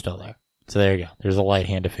 Chocolate's still there. So there you go. There's a light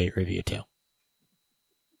hand of fate review too.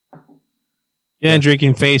 Yeah, and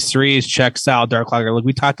drinking phase 3s checks out. Dark Lager. Look,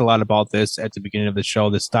 we talked a lot about this at the beginning of the show.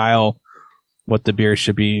 The style, what the beer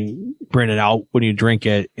should be bringing out when you drink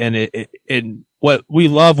it, and what I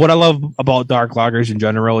love about dark lagers in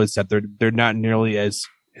general is that they're not nearly as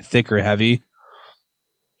thick or heavy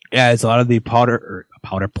as a lot of the powder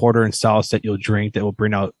porter and styles that you'll drink that will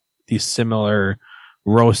bring out these similar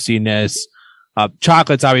roastiness.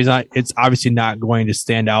 Chocolate's obviously not going to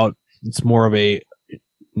stand out. It's more of a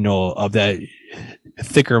of that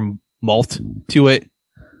thicker malt to it.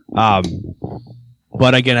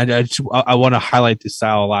 But again, I want to highlight this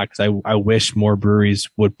style a lot because I wish more breweries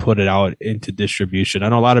would put it out into distribution. I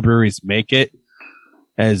know a lot of breweries make it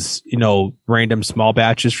as, random small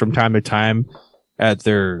batches from time to time at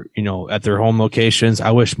their home locations.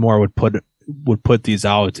 I wish more would put these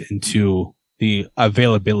out into the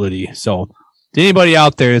availability. So to anybody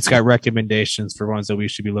out there that's got recommendations for ones that we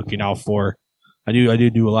should be looking out for, I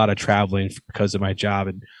do a lot of traveling because of my job,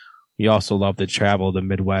 and we also love to travel the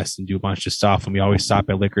Midwest and do a bunch of stuff, and we always stop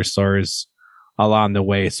at liquor stores along the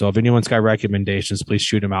way. So if anyone's got recommendations, please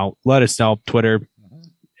shoot them out. Let us know. Twitter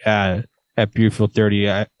at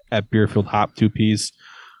Beerfield30 at Beerfield Hop 2Ps,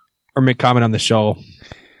 or make a comment on the show.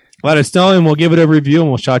 Let us know, and we'll give it a review, and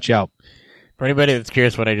we'll shout you out. For anybody that's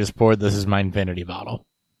curious what I just poured, this is my Infinity bottle.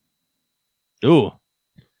 Ooh.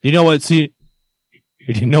 You know what's in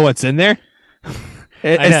there?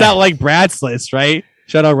 It's not like Brad's list, right?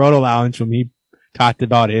 Shout out Roto Lounge when he talked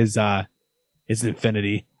about his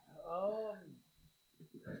Infinity.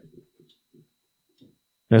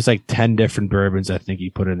 There's like 10 different bourbons I think he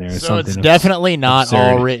put in there. So it's definitely not absurd.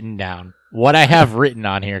 All written down. What I have written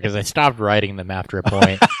on here, because I stopped writing them after a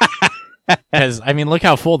point. Because, I mean, look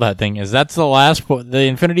how full that thing is. That's the last pour. The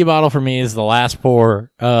Infinity bottle for me is the last pour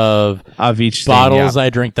of each bottles thing, I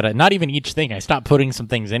drink not even each thing. I stopped putting some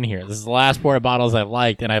things in here. This is the last pour of bottles I've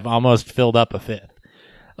liked, and I've almost filled up a fifth.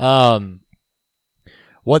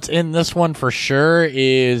 What's in this one for sure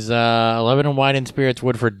is 11 Wine and Spirits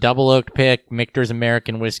Woodford Double Oak Pick, Michter's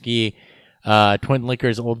American Whiskey, Twin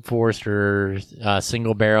Liquors Old Forester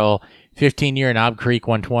Single Barrel, 15-year Knob Creek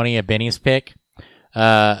 120, a Benny's Pick,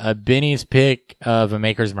 a Benny's Pick of a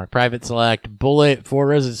Maker's Mark Private Select, Bullet, Four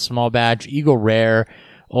Roses Small Batch, Eagle Rare,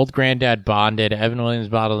 Old Granddad Bonded, Evan Williams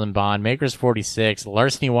Bottled and Bond, Maker's 46,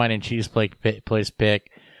 Larceny Wine and Cheese Place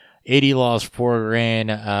Pick, 80 Laws 4 Grain,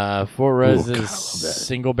 Four Roses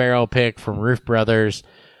Single Barrel Pick from Roof Brothers.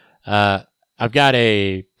 I've got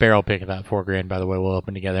a barrel pick of that 4 Grain, by the way. We'll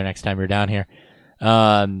open together next time you're down here.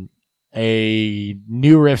 A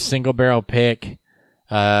New Riff Single Barrel Pick,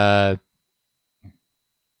 E.H.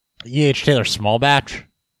 Taylor Small Batch.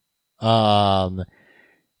 And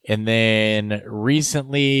then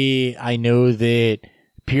recently I know that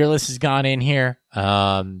Peerless has gone in here,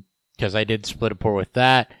 because I did split a pour with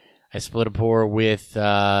that. I split a pour with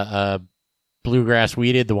Bluegrass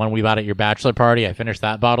Weeded, the one we bought at your bachelor party. I finished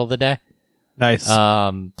that bottle today. Nice.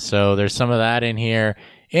 So there's some of that in here,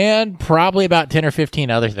 and probably about 10 or 15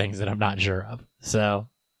 other things that I'm not sure of. So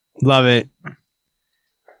love it.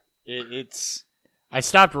 It's. I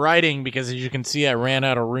stopped writing because, as you can see, I ran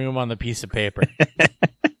out of room on the piece of paper.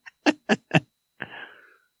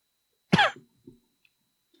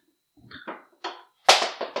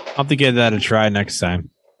 I'll have to give that a try next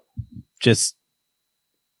time. Just,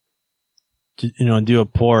 do a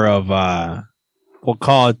pour of, we'll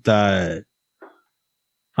call it a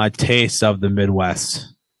taste of the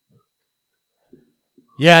Midwest.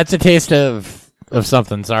 Yeah, it's a taste of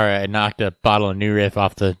something. Sorry, I knocked a bottle of New Riff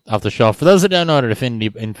off the shelf. For those that don't know what an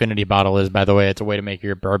Infinity bottle is, by the way, it's a way to make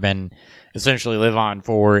your bourbon essentially live on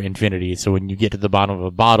for infinity. So when you get to the bottom of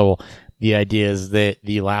a bottle, the idea is that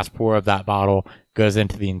the last pour of that bottle goes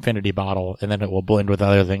into the Infinity bottle, and then it will blend with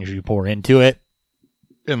other things you pour into it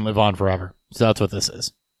and live on forever. So that's what this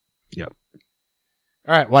is. Yep.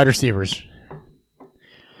 All right, wide receivers.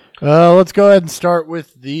 Let's go ahead and start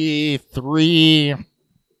with the three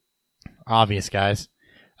obvious guys.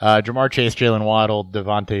 Jamar Chase, Jalen Waddle,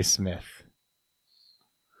 Devontae Smith.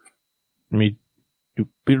 We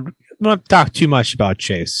don't talk too much about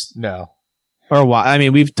Chase. No. Or what? I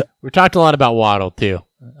mean, we've talked a lot about Waddle too.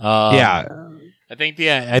 Yeah. I think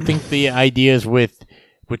the ideas with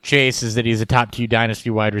Chase is that he's a top 2 dynasty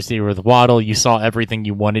wide receiver. With Waddle, you saw everything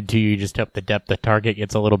you wanted to. You just hope the depth of target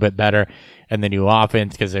gets a little bit better, and the new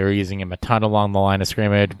offense, because they were using him a ton along the line of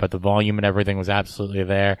scrimmage, but the volume and everything was absolutely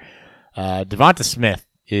there. Devonta Smith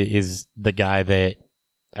is the guy that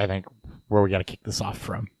I think where we got to kick this off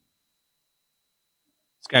from.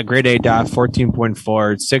 He's got grade A dot,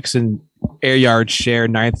 14.4, 6 in air yard share,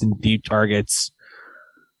 9th in deep targets.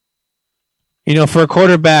 For a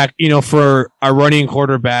quarterback, for a running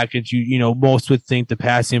quarterback, it's most would think the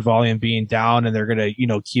passing volume being down, and they're gonna,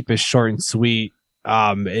 keep it short and sweet,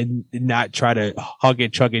 and not try to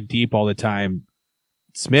chug it deep all the time.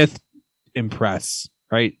 Smith impress,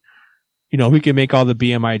 right? We can make all the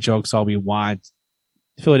BMI jokes all we want.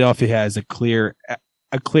 Philadelphia has a clear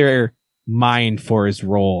mind for his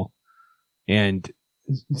role, and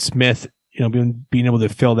Smith, being able to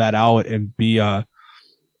fill that out and be a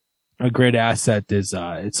great asset is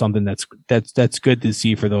it's something that's good to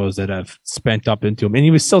see for those that have spent up into him. And he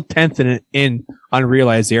was still 10th in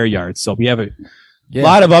unrealized air yards, so we have a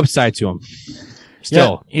lot of upside to him.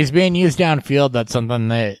 Still, he's being used downfield. That's something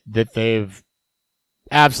that they've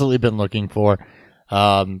absolutely been looking for.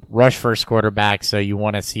 Rush first quarterback, so you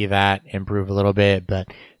want to see that improve a little bit. But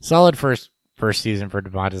solid first season for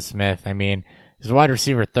Devonta Smith. I mean, he's a wide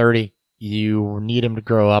receiver 30. You need him to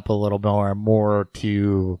grow up a little more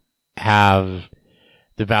to have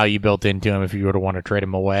the value built into him if you were to want to trade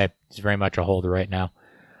him away. He's very much a holder right now.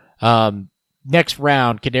 Next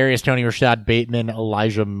round, Kadarius Toney, Rashad Bateman,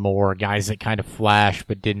 Elijah Moore, guys that kind of flashed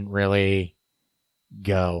but didn't really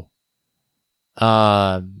go.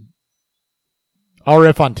 I'll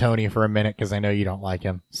riff on Toney for a minute because I know you don't like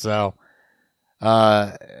him. So,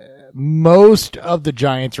 most of the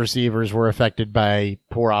Giants receivers were affected by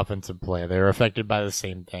poor offensive play. They were affected by the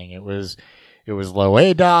same thing. It was It was low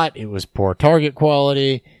ADOT. It was poor target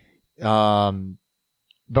quality. But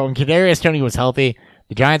when Kadarius Toney was healthy,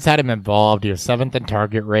 the Giants had him involved. He was 7th in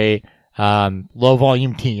target rate. Low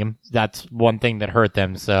volume team. That's one thing that hurt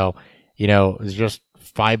them. So, it was just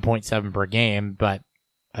 5.7 per game, but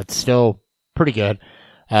that's still pretty good.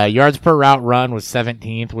 Yards per route run was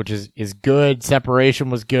 17th, which is good. Separation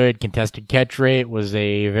was good. Contested catch rate was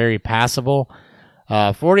a very passable.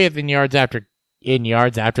 40th in yards after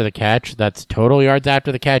the catch. That's total yards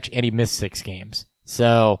after the catch, and he missed 6 games.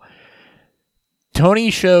 So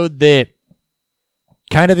Toney showed that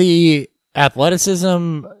kind of the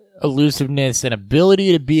athleticism, elusiveness, and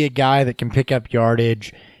ability to be a guy that can pick up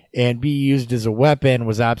yardage and be used as a weapon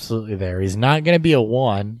was absolutely there. He's not going to be a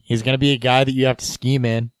 1. He's going to be a guy that you have to scheme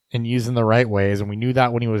in and use in the right ways, and we knew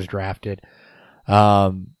that when he was drafted.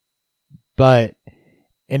 And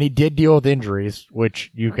he did deal with injuries,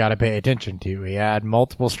 which you've got to pay attention to. He had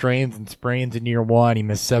multiple strains and sprains in year 1. He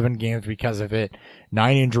missed 7 games because of it,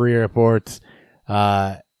 9 injury reports.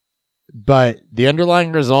 But the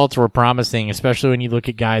underlying results were promising, especially when you look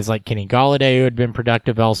at guys like Kenny Golladay, who had been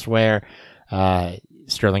productive elsewhere,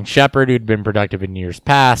 Sterling Shepard, who'd been productive in years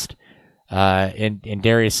past, and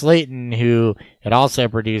Darius Slayton, who had also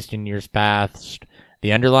produced in years past.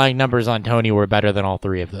 The underlying numbers on Toney were better than all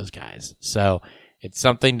 3 of those guys. So it's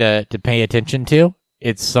something to pay attention to.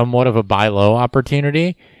 It's somewhat of a buy low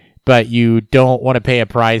opportunity, but you don't want to pay a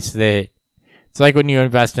price that it's like when you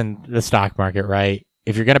invest in the stock market, right?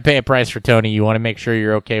 If you're going to pay a price for Toney, you want to make sure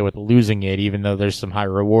you're okay with losing it, even though there's some high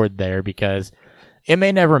reward there, because it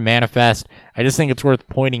may never manifest. I just think it's worth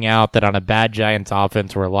pointing out that on a bad Giants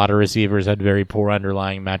offense where a lot of receivers had very poor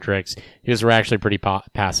underlying metrics, his were actually pretty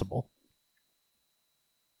passable.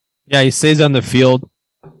 Yeah, he stays on the field.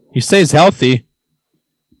 He stays healthy.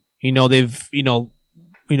 We've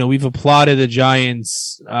applauded the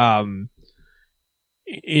Giants,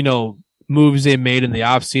 moves they made in the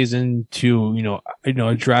offseason to,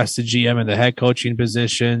 address the GM and the head coaching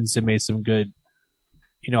positions. They made some good,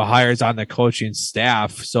 hires on the coaching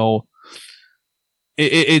staff. So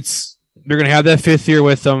they're going to have that 5th year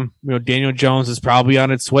with them. Daniel Jones is probably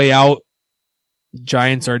on its way out.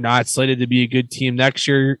 Giants are not slated to be a good team next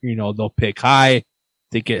year. They'll pick high.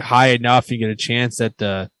 They get high enough, you get a chance at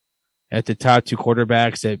the top 2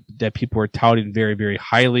 quarterbacks that people are touting very, very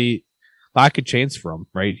highly. A lot could change for him,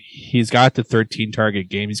 right? He's got the 13 target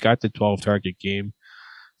game. He's got the 12 target game.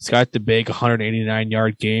 He's got the big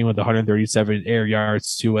 189-yard game with 137 air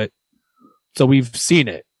yards to it. So we've seen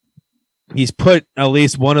it. He's put at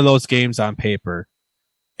least one of those games on paper,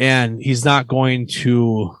 and he's not going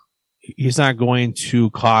to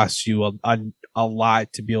cost you a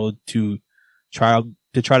lot to be able to try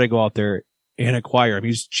to go out there and acquire him.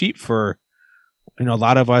 He's cheap for a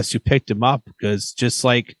lot of us who picked him up, because just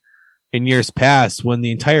like in years past, when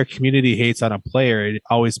the entire community hates on a player, it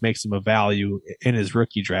always makes him a value in his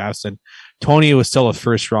rookie drafts. And Toney was still a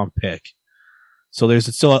 1st-round pick. So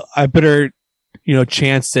there's still a better,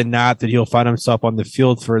 chance than not that he'll find himself on the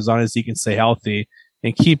field for as long as he can stay healthy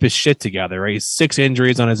and keep his shit together, right? He's 6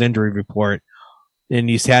 injuries on his injury report, and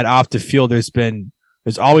he's had off the field. There's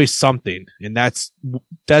always something, and that's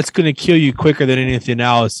going to kill you quicker than anything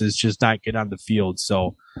else, is just not get on the field.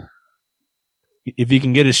 So if you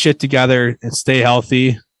can get his shit together and stay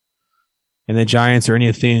healthy, and the Giants are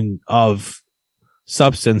anything of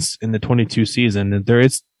substance in the 22 season,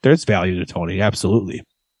 there's value to Toney. Absolutely.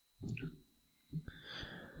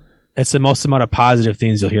 It's the most amount of positive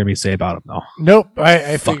things you'll hear me say about him, though. Nope,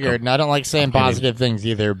 I figured. And I don't like saying positive things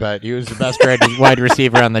either, but he was the best wide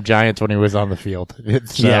receiver on the Giants when he was on the field.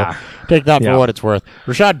 So take that for what it's worth.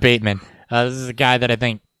 Rashad Bateman. This is a guy that I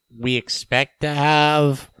think we expect to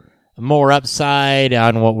have more upside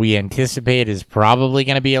on what we anticipate is probably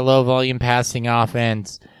going to be a low-volume passing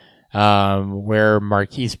offense, where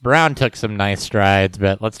Marquise Brown took some nice strides.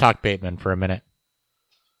 But let's talk Bateman for a minute.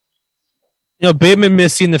 Bateman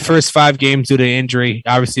missing the first 5 games due to injury.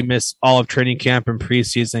 Obviously missed all of training camp and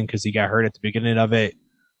preseason because he got hurt at the beginning of it.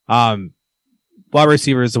 Wide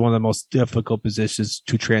receiver is one of the most difficult positions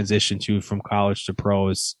to transition to from college to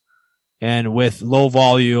pros. And with low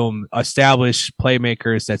volume, established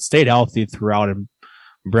playmakers that stayed healthy throughout, and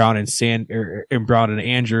Brown and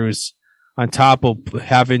Andrews, on top of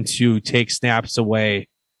having to take snaps away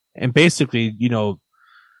and basically,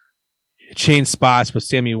 change spots with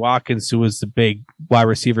Sammy Watkins, who was the big wide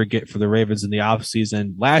receiver get for the Ravens in the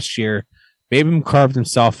offseason last year. Bateman carved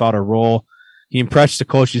himself out a role. He impressed the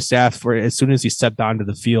coaching staff as soon as he stepped onto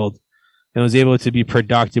the field, and was able to be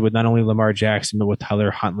productive with not only Lamar Jackson, but with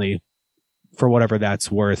Tyler Huntley, for whatever that's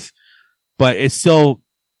worth. But it's still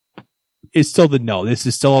is still the no. This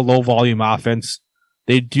is still a low volume offense.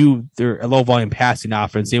 They're a low volume passing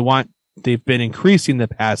offense. They've been increasing the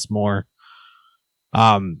pass more.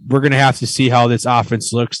 We're going to have to see how this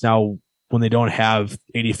offense looks now when they don't have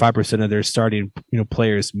 85% of their starting,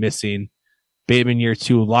 players missing. Bateman year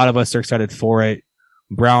 2, a lot of us are excited for it.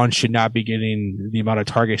 Brown should not be getting the amount of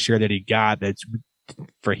target share that he got. That's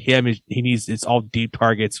for him. It's all deep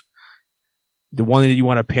targets. The one that you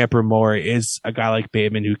want to pamper more is a guy like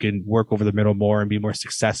Bateman who can work over the middle more and be more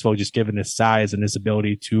successful, just given his size and his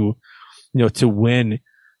ability to win,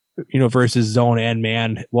 versus zone and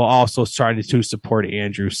man, while also starting to support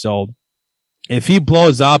Andrew. So if he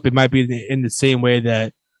blows up, it might be in the same way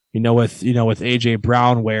that, with AJ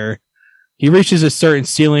Brown, where he reaches a certain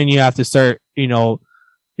ceiling, you have to start,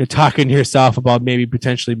 you're talking to yourself about maybe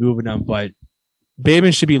potentially moving him, but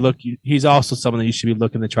Bateman should be he's also someone that you should be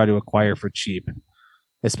looking to try to acquire for cheap,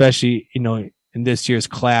 especially, in this year's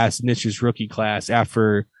rookie class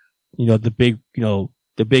after, the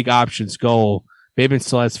big options go. Bateman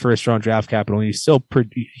still has first round draft capital, and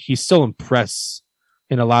he's still impressed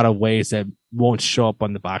in a lot of ways that won't show up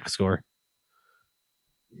on the box score.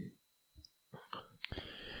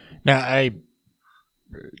 Now,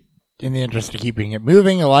 in the interest of keeping it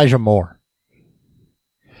moving, Elijah Moore.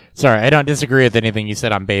 Sorry, I don't disagree with anything you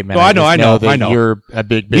said on Bateman. No, I know. You're a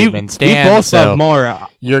big Bateman stan. We both love Moore.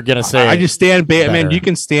 You're going to say I just stand Bateman. better. You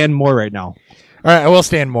can stand Moore right now. All right, I will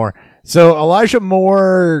stand Moore. So Elijah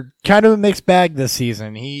Moore, kind of a mixed bag this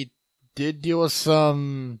season. He did deal with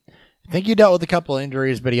I think he dealt with a couple of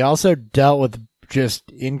injuries, but he also dealt with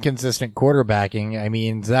just inconsistent quarterbacking. I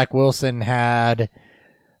mean, Zach Wilson had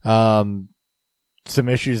some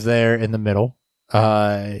issues there in the middle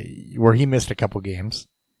where he missed a couple games.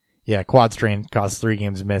 Yeah, quad strain caused 3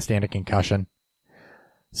 games missed and a concussion.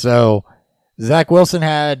 So Zach Wilson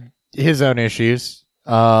had his own issues.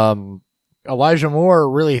 Elijah Moore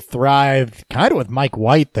really thrived kind of with Mike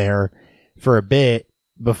White there for a bit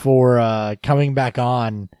before coming back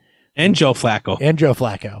on. And Joe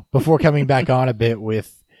Flacco. Before coming back on a bit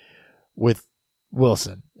with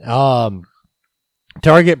Wilson.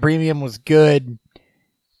 Target premium was good.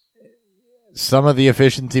 Some of the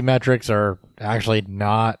efficiency metrics are actually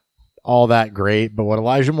not all that great, but what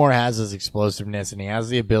Elijah Moore has is explosiveness, and he has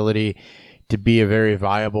the ability to be a very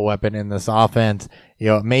viable weapon in this offense.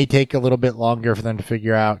 It may take a little bit longer for them to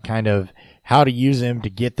figure out kind of how to use him to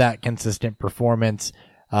get that consistent performance.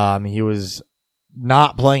 He was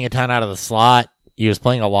not playing a ton out of the slot. He was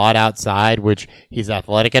playing a lot outside, which he's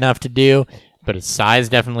athletic enough to do, but his size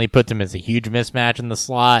definitely puts him as a huge mismatch in the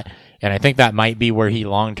slot. And I think that might be where he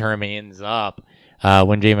long-term ends up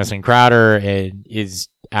when Jamison Crowder is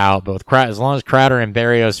out. As long as Crowder and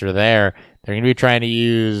Berrios are there, they're going to be trying to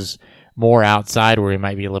use more outside where he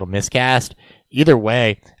might be a little miscast. Either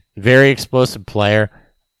way, very explosive player.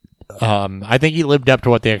 I think he lived up to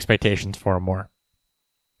what the expectations for him were.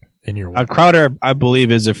 In your Crowder, I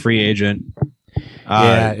believe, is a free agent.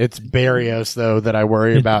 Yeah, it's Berrios, though, that I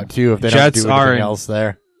worry about, too, if they don't do anything else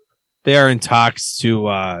there. They are in talks to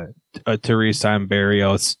re-sign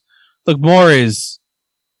Berrios. Look, Moore is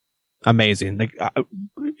amazing. Like,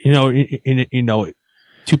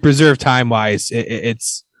 to preserve time-wise,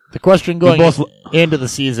 it's... The question going into the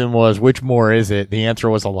season was, which Moore is it? The answer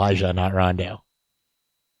was Elijah, not Rondale.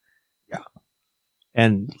 Yeah.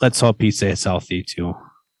 And let's hope he stays healthy, too.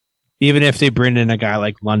 Even if they bring in a guy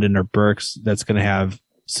like London or Burks, that's going to have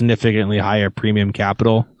significantly higher premium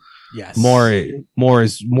capital. Yes. More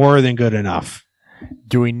is more than good enough.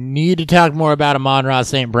 Do we need to talk more about Amon-Ra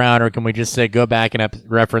St. Brown, or can we just say go back and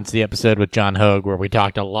reference the episode with John Hogue where we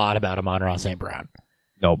talked a lot about Amon-Ra St. Brown?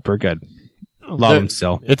 Nope, we're good. Love him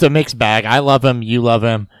still. It's a mixed bag. I love him. You love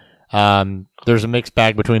him. There's a mixed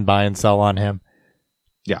bag between buy and sell on him.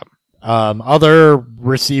 Yeah. Other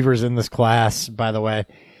receivers in this class, by the way,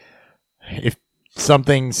 if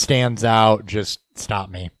something stands out, just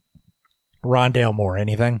stop me. Rondale Moore,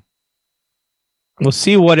 anything? We'll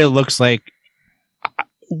see what it looks like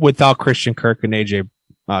without Christian Kirk and AJ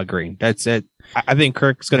Green. That's it. I think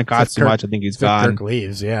Kirk's going to cost too much. I think he's gone. Kirk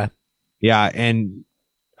leaves, yeah. Yeah, and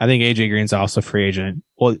I think AJ Green's also a free agent.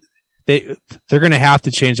 Well, they're going to have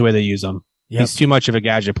to change the way they use him. Yep. He's too much of a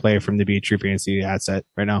gadget player from the be a true fantasy asset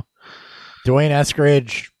right now. Dwayne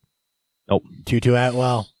Eskridge. Nope. Tutu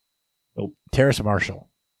Atwell. Nope. Terrace Marshall.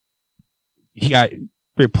 He got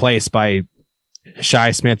replaced by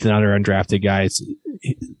Shi Smith and other undrafted guys.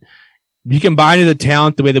 You can buy into the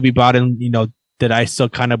talent the way that we bought in, that I still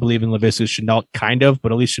kind of believe in Laviska Shenault, kind of,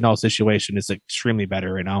 but at least Chenault's situation is extremely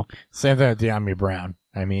better right now. Same thing with De'Ami Brown.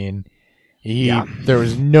 I mean, there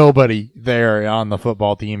was nobody there on the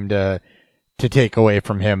football team to to take away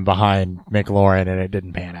from him behind McLaurin, and it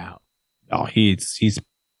didn't pan out. Oh, he's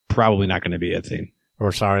probably not going to be a thing.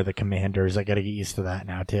 Or sorry, the Commanders. I got to get used to that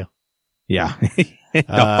now too. Yeah,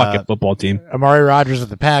 fucking football team. Amari Rodgers with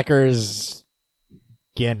the Packers.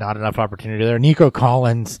 Again, not enough opportunity there. Nico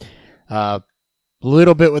Collins, a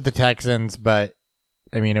little bit with the Texans, but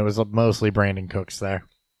I mean, it was mostly Brandon Cooks there.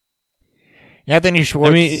 Anthony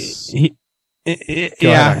Schwartz. I mean,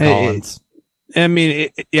 Collins.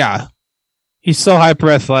 He's so hyper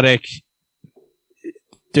athletic.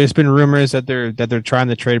 There's been rumors that they're trying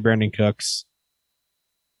to trade Brandon Cooks.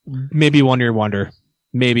 Maybe 1 year wonder.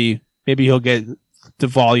 Maybe he'll get the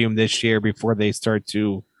volume this year before they start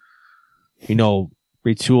to,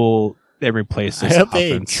 retool and replace this I hope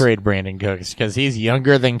offense. they trade Brandon Cooks because he's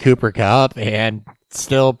younger than Cooper Kupp and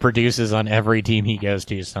still produces on every team he goes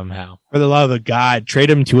to somehow. For the love of God, trade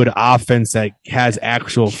him to an offense that has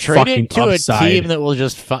actual fucking upside. A team that will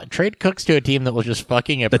just trade Cooks to a team that will just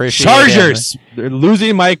fucking appreciate the Chargers. They're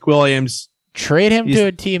losing Mike Williams. Trade him to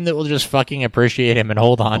a team that will just fucking appreciate him and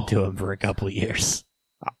hold on to him for a couple of years.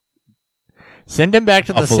 Send him back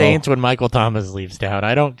to the Saints when Michael Thomas leaves town.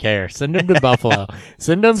 I don't care. Send him to Buffalo.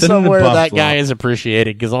 Send him somewhere that guy is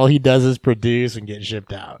appreciated because all he does is produce and get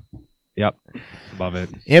shipped out. Yep. Love it.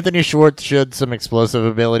 Anthony Schwartz showed some explosive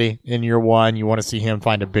ability in year one. You want to see him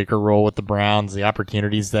find a bigger role with the Browns. The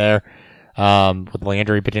opportunity's there. With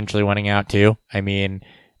Landry potentially winning out too. I mean,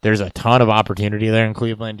 there's a ton of opportunity there in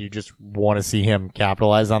Cleveland. You just want to see him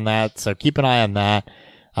capitalize on that. So keep an eye on that.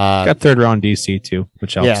 Got third round DC too,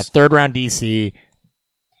 which helps. Yeah, third round DC.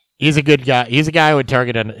 He's a good guy. He's a guy I would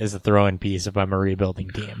target as a throw-in piece if I'm a rebuilding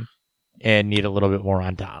team and need a little bit more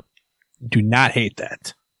on top. Do not hate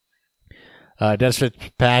that. Des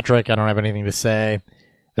Fitzpatrick, I don't have anything to say.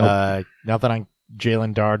 Nope. Nothing on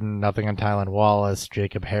Jalen Darden, nothing on Tylan Wallace,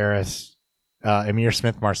 Jacob Harris, Amir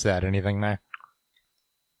Smith-Marset. Anything there?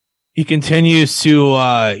 He continues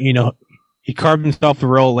to, he carved himself a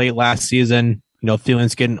role late last season.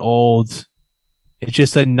 Thielen's getting old. It's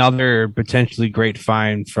just another potentially great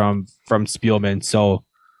find from Spielman. So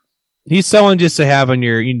he's someone just to have on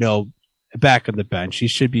your, back of the bench. He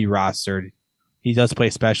should be rostered. He does play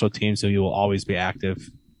special teams, so he will always be active.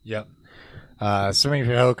 Yep. Simi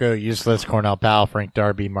Fehoko, useless. Cornell Powell, Frank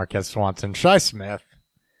Darby, Marquez Swanson, Shi Smith,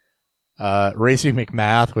 Racey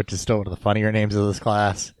McMath, which is still one of the funnier names of this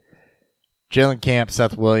class. Jalen Camp,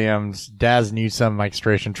 Seth Williams, Daz Newsome, Mike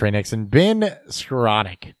Strachan, Trey Nixon, Ben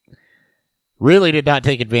Skoranek. Really did not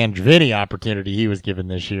take advantage of any opportunity he was given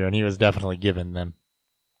this year, and he was definitely given them.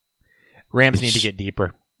 Rams need to get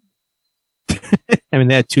deeper. I mean,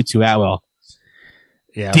 they had Tutu Atwell.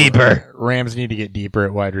 Yeah, deeper. Rams need to get deeper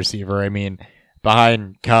at wide receiver. I mean,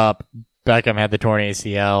 behind Kupp, Beckham had the torn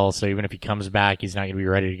ACL, so even if he comes back, he's not going to be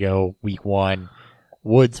ready to go week one.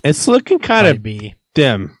 Woods, it's looking kind of be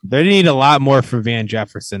dim. They need a lot more from Van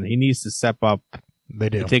Jefferson. He needs to step up. They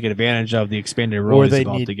do. To take advantage of the expanded role he's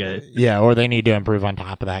about to get it. Yeah, or they need to improve on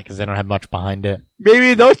top of that because they don't have much behind it.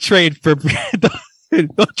 Maybe they'll trade for.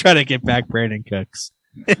 They'll try to get back Brandon Cooks.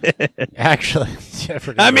 Actually,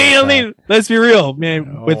 I mean, let's be real,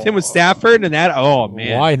 man. With him with Stafford and that, oh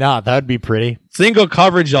man, why not? That'd be pretty. Single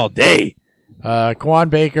coverage all day. Quan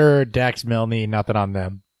Baker, Dax Milne, nothing on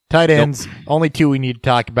them. Tight ends, only two we need to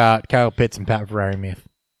talk about: Kyle Pitts and Pat Freiermuth.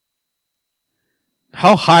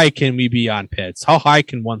 How high can we be on Pitts? How high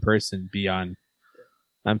can one person be on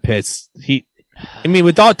Pitts?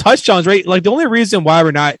 Without touchdowns, right? Like the only reason why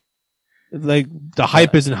we're not like the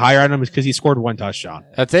hype isn't higher on him is because he scored one touchdown.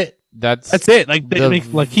 That's it. That's it. Like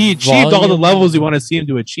he achieved all the levels we want to see him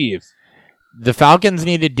to achieve. The Falcons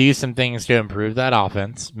need to do some things to improve that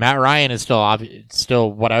offense. Matt Ryan is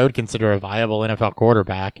still what I would consider a viable NFL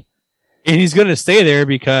quarterback, and he's going to stay there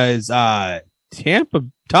because Tom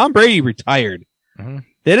Brady retired. Mm-hmm.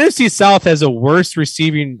 The NFC South has a worse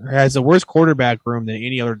quarterback room than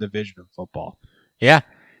any other division of football. Yeah,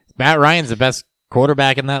 Matt Ryan's the best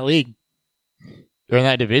quarterback in that league or in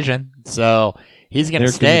that division, so he's going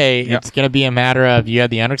to stay. Yep. It's going to be a matter of you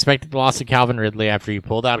had the unexpected loss of Calvin Ridley after you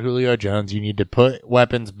pulled out Julio Jones. You need to put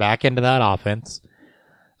weapons back into that offense.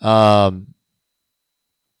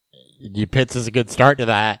 Pitts is a good start to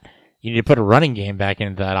that. You need to put a running game back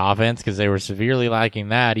into that offense because they were severely lacking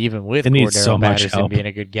that, even with Cordero Patterson being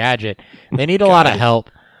a good gadget. They need a lot of help,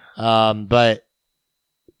 but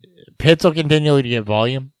Pitts will continually get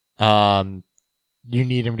volume. You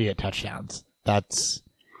need him to get touchdowns.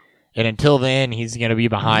 And until then, he's going to be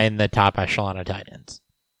behind the top echelon of tight ends.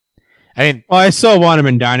 I mean, I still want him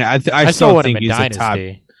in Dynasty. I still think he's a top.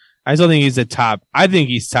 I still think he's a top. I think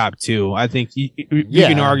he's top two. I think you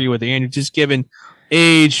can argue with Andrew, just given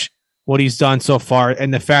age, what he's done so far,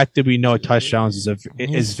 and the fact that we know touchdowns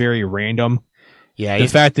is very random. Yeah, the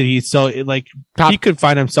fact that he's so like top, he could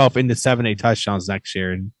find himself into 7-8 touchdowns next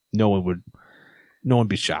year, and no one would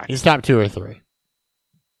be shocked. He's top 2 or 3.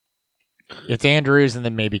 It's Andrews and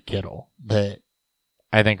then maybe Kittle that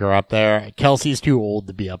I think are up there. Kelsey's too old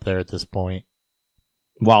to be up there at this point.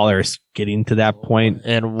 Waller's getting to that point,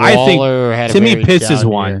 and Waller had a Timmy very Pitts down is year.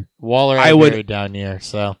 one. Waller had a very down year,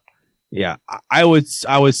 so yeah, I would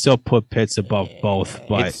still put Pitts above both,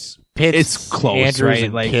 but it's close, Andrews right?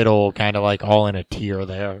 And like Kittle, kind of like all in a tier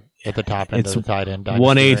there at the top end of the tight end.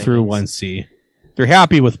 1A through 1C. They're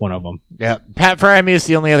happy with one of them. Yeah, Pat Freiermuth is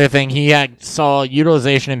the only other thing. He saw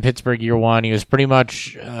utilization in Pittsburgh year 1. He was pretty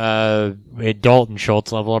much a Dalton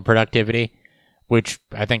Schultz level of productivity, which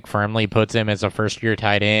I think firmly puts him as a first-year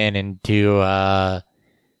tight end into,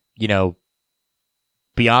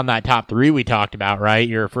 beyond that top 3 we talked about, right?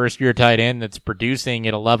 You're a first-year tight end that's producing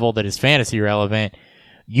at a level that is fantasy relevant.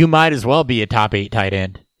 You might as well be a top 8 tight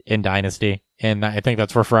end in Dynasty, and I think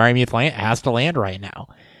that's where Freiermuth has to land right now.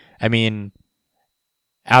 I mean,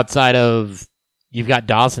 outside of, you've got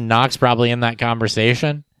Dawson Knox probably in that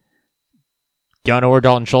conversation. Don't know where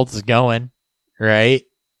Dalton Schultz is going, right?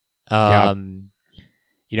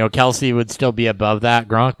 Kelsey would still be above that.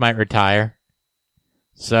 Gronk might retire.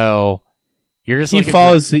 So you're just he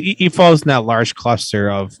falls in that large cluster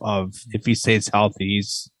of if he stays healthy,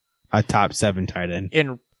 he's a top 7 tight end.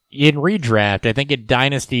 In redraft, I think in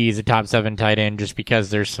Dynasty he's a top 7 tight end just because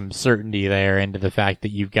there's some certainty there into the fact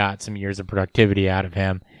that you've got some years of productivity out of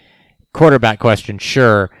him. Quarterback question,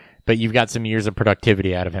 sure, but you've got some years of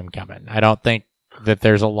productivity out of him coming. I don't think that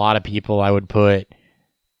there's a lot of people I would put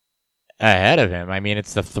ahead of him. I mean,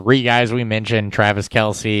 it's the 3 guys we mentioned, Travis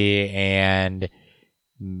Kelce and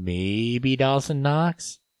maybe Dawson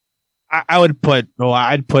Knox. I'd put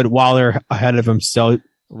Waller ahead of him still.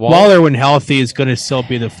 Waller, when healthy, is going to still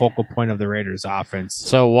be the focal point of the Raiders' offense.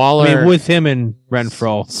 So Waller, I mean, with him and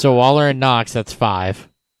Renfro. So Waller and Knox, that's 5.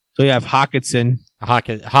 So you have Hawkinson.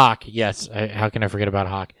 Hawk, yes. How can I forget about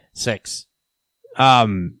Hawk? 6.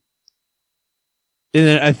 And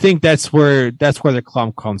I think that's where the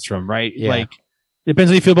clump comes from, right? Yeah. Like,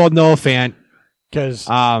 depends how you feel about Noah Fant. Because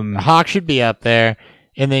Hawk should be up there.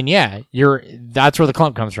 And then, that's where the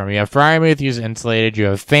clump comes from. You have Freiermuth, who's insulated. You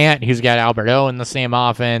have Fant, who's got Alberto in the same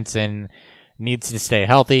offense and needs to stay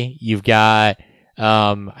healthy. You've got,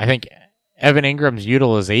 I think, Evan Ingram's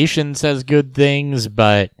utilization says good things,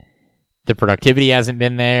 but the productivity hasn't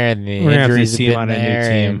been there, and the injuries have been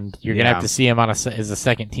there, and you're going to have to see him as a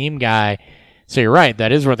second-team guy. So you're right.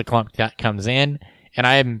 That is where the clump comes in. And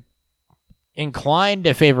I'm inclined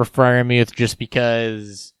to favor Freiermuth just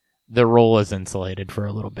because the role is insulated for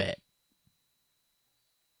a little bit.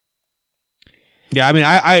 Yeah, I mean,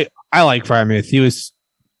 I like Freiermuth. He was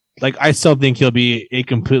like, I still think he'll be a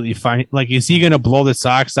completely fine. Like, is he going to blow the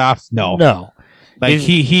socks off? No. Like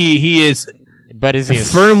he is, but is he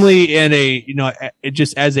firmly in a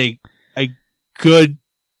just as a good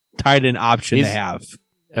tight end option to have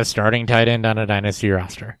a starting tight end on a dynasty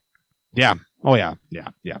roster? Yeah. Oh yeah.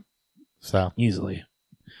 So easily.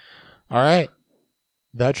 All right.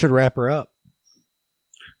 That should wrap her up.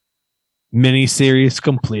 Mini-series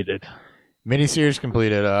completed. Next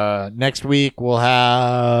week we'll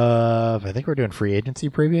have, I think we're doing free agency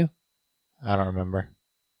preview. I don't remember.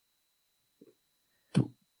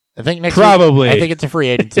 I think next probably. Week, I think it's a free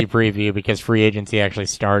agency preview because free agency actually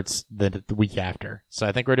starts the week after. So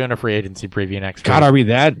I think we're doing a free agency preview next week. God, are we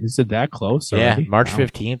is it that close already? Yeah, March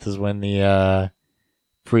 15th is when the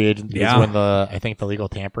free agency is when I think the legal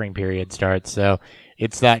tampering period starts. So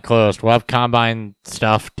it's that close. We'll have combine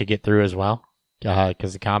stuff to get through as well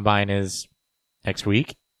because the combine is next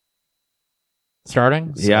week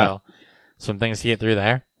starting. So some things to get through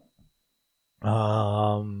there.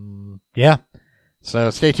 Yeah.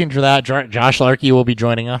 So stay tuned for that. Josh Larkey will be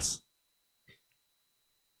joining us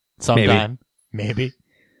sometime. Maybe.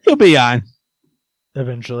 He'll be on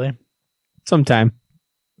eventually. Sometime.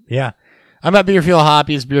 Yeah. I'm at Beerfield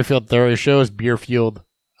Hoppies, Beerfield Thoroughly Shows, Beerfield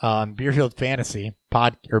Fantasy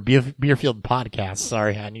Beerfield Podcast.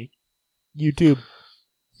 Sorry, on YouTube.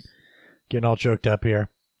 Getting all choked up here.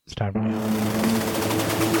 It's time for me.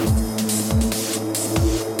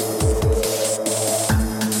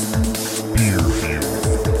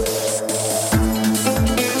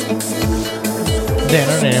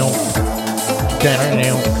 Beerfield.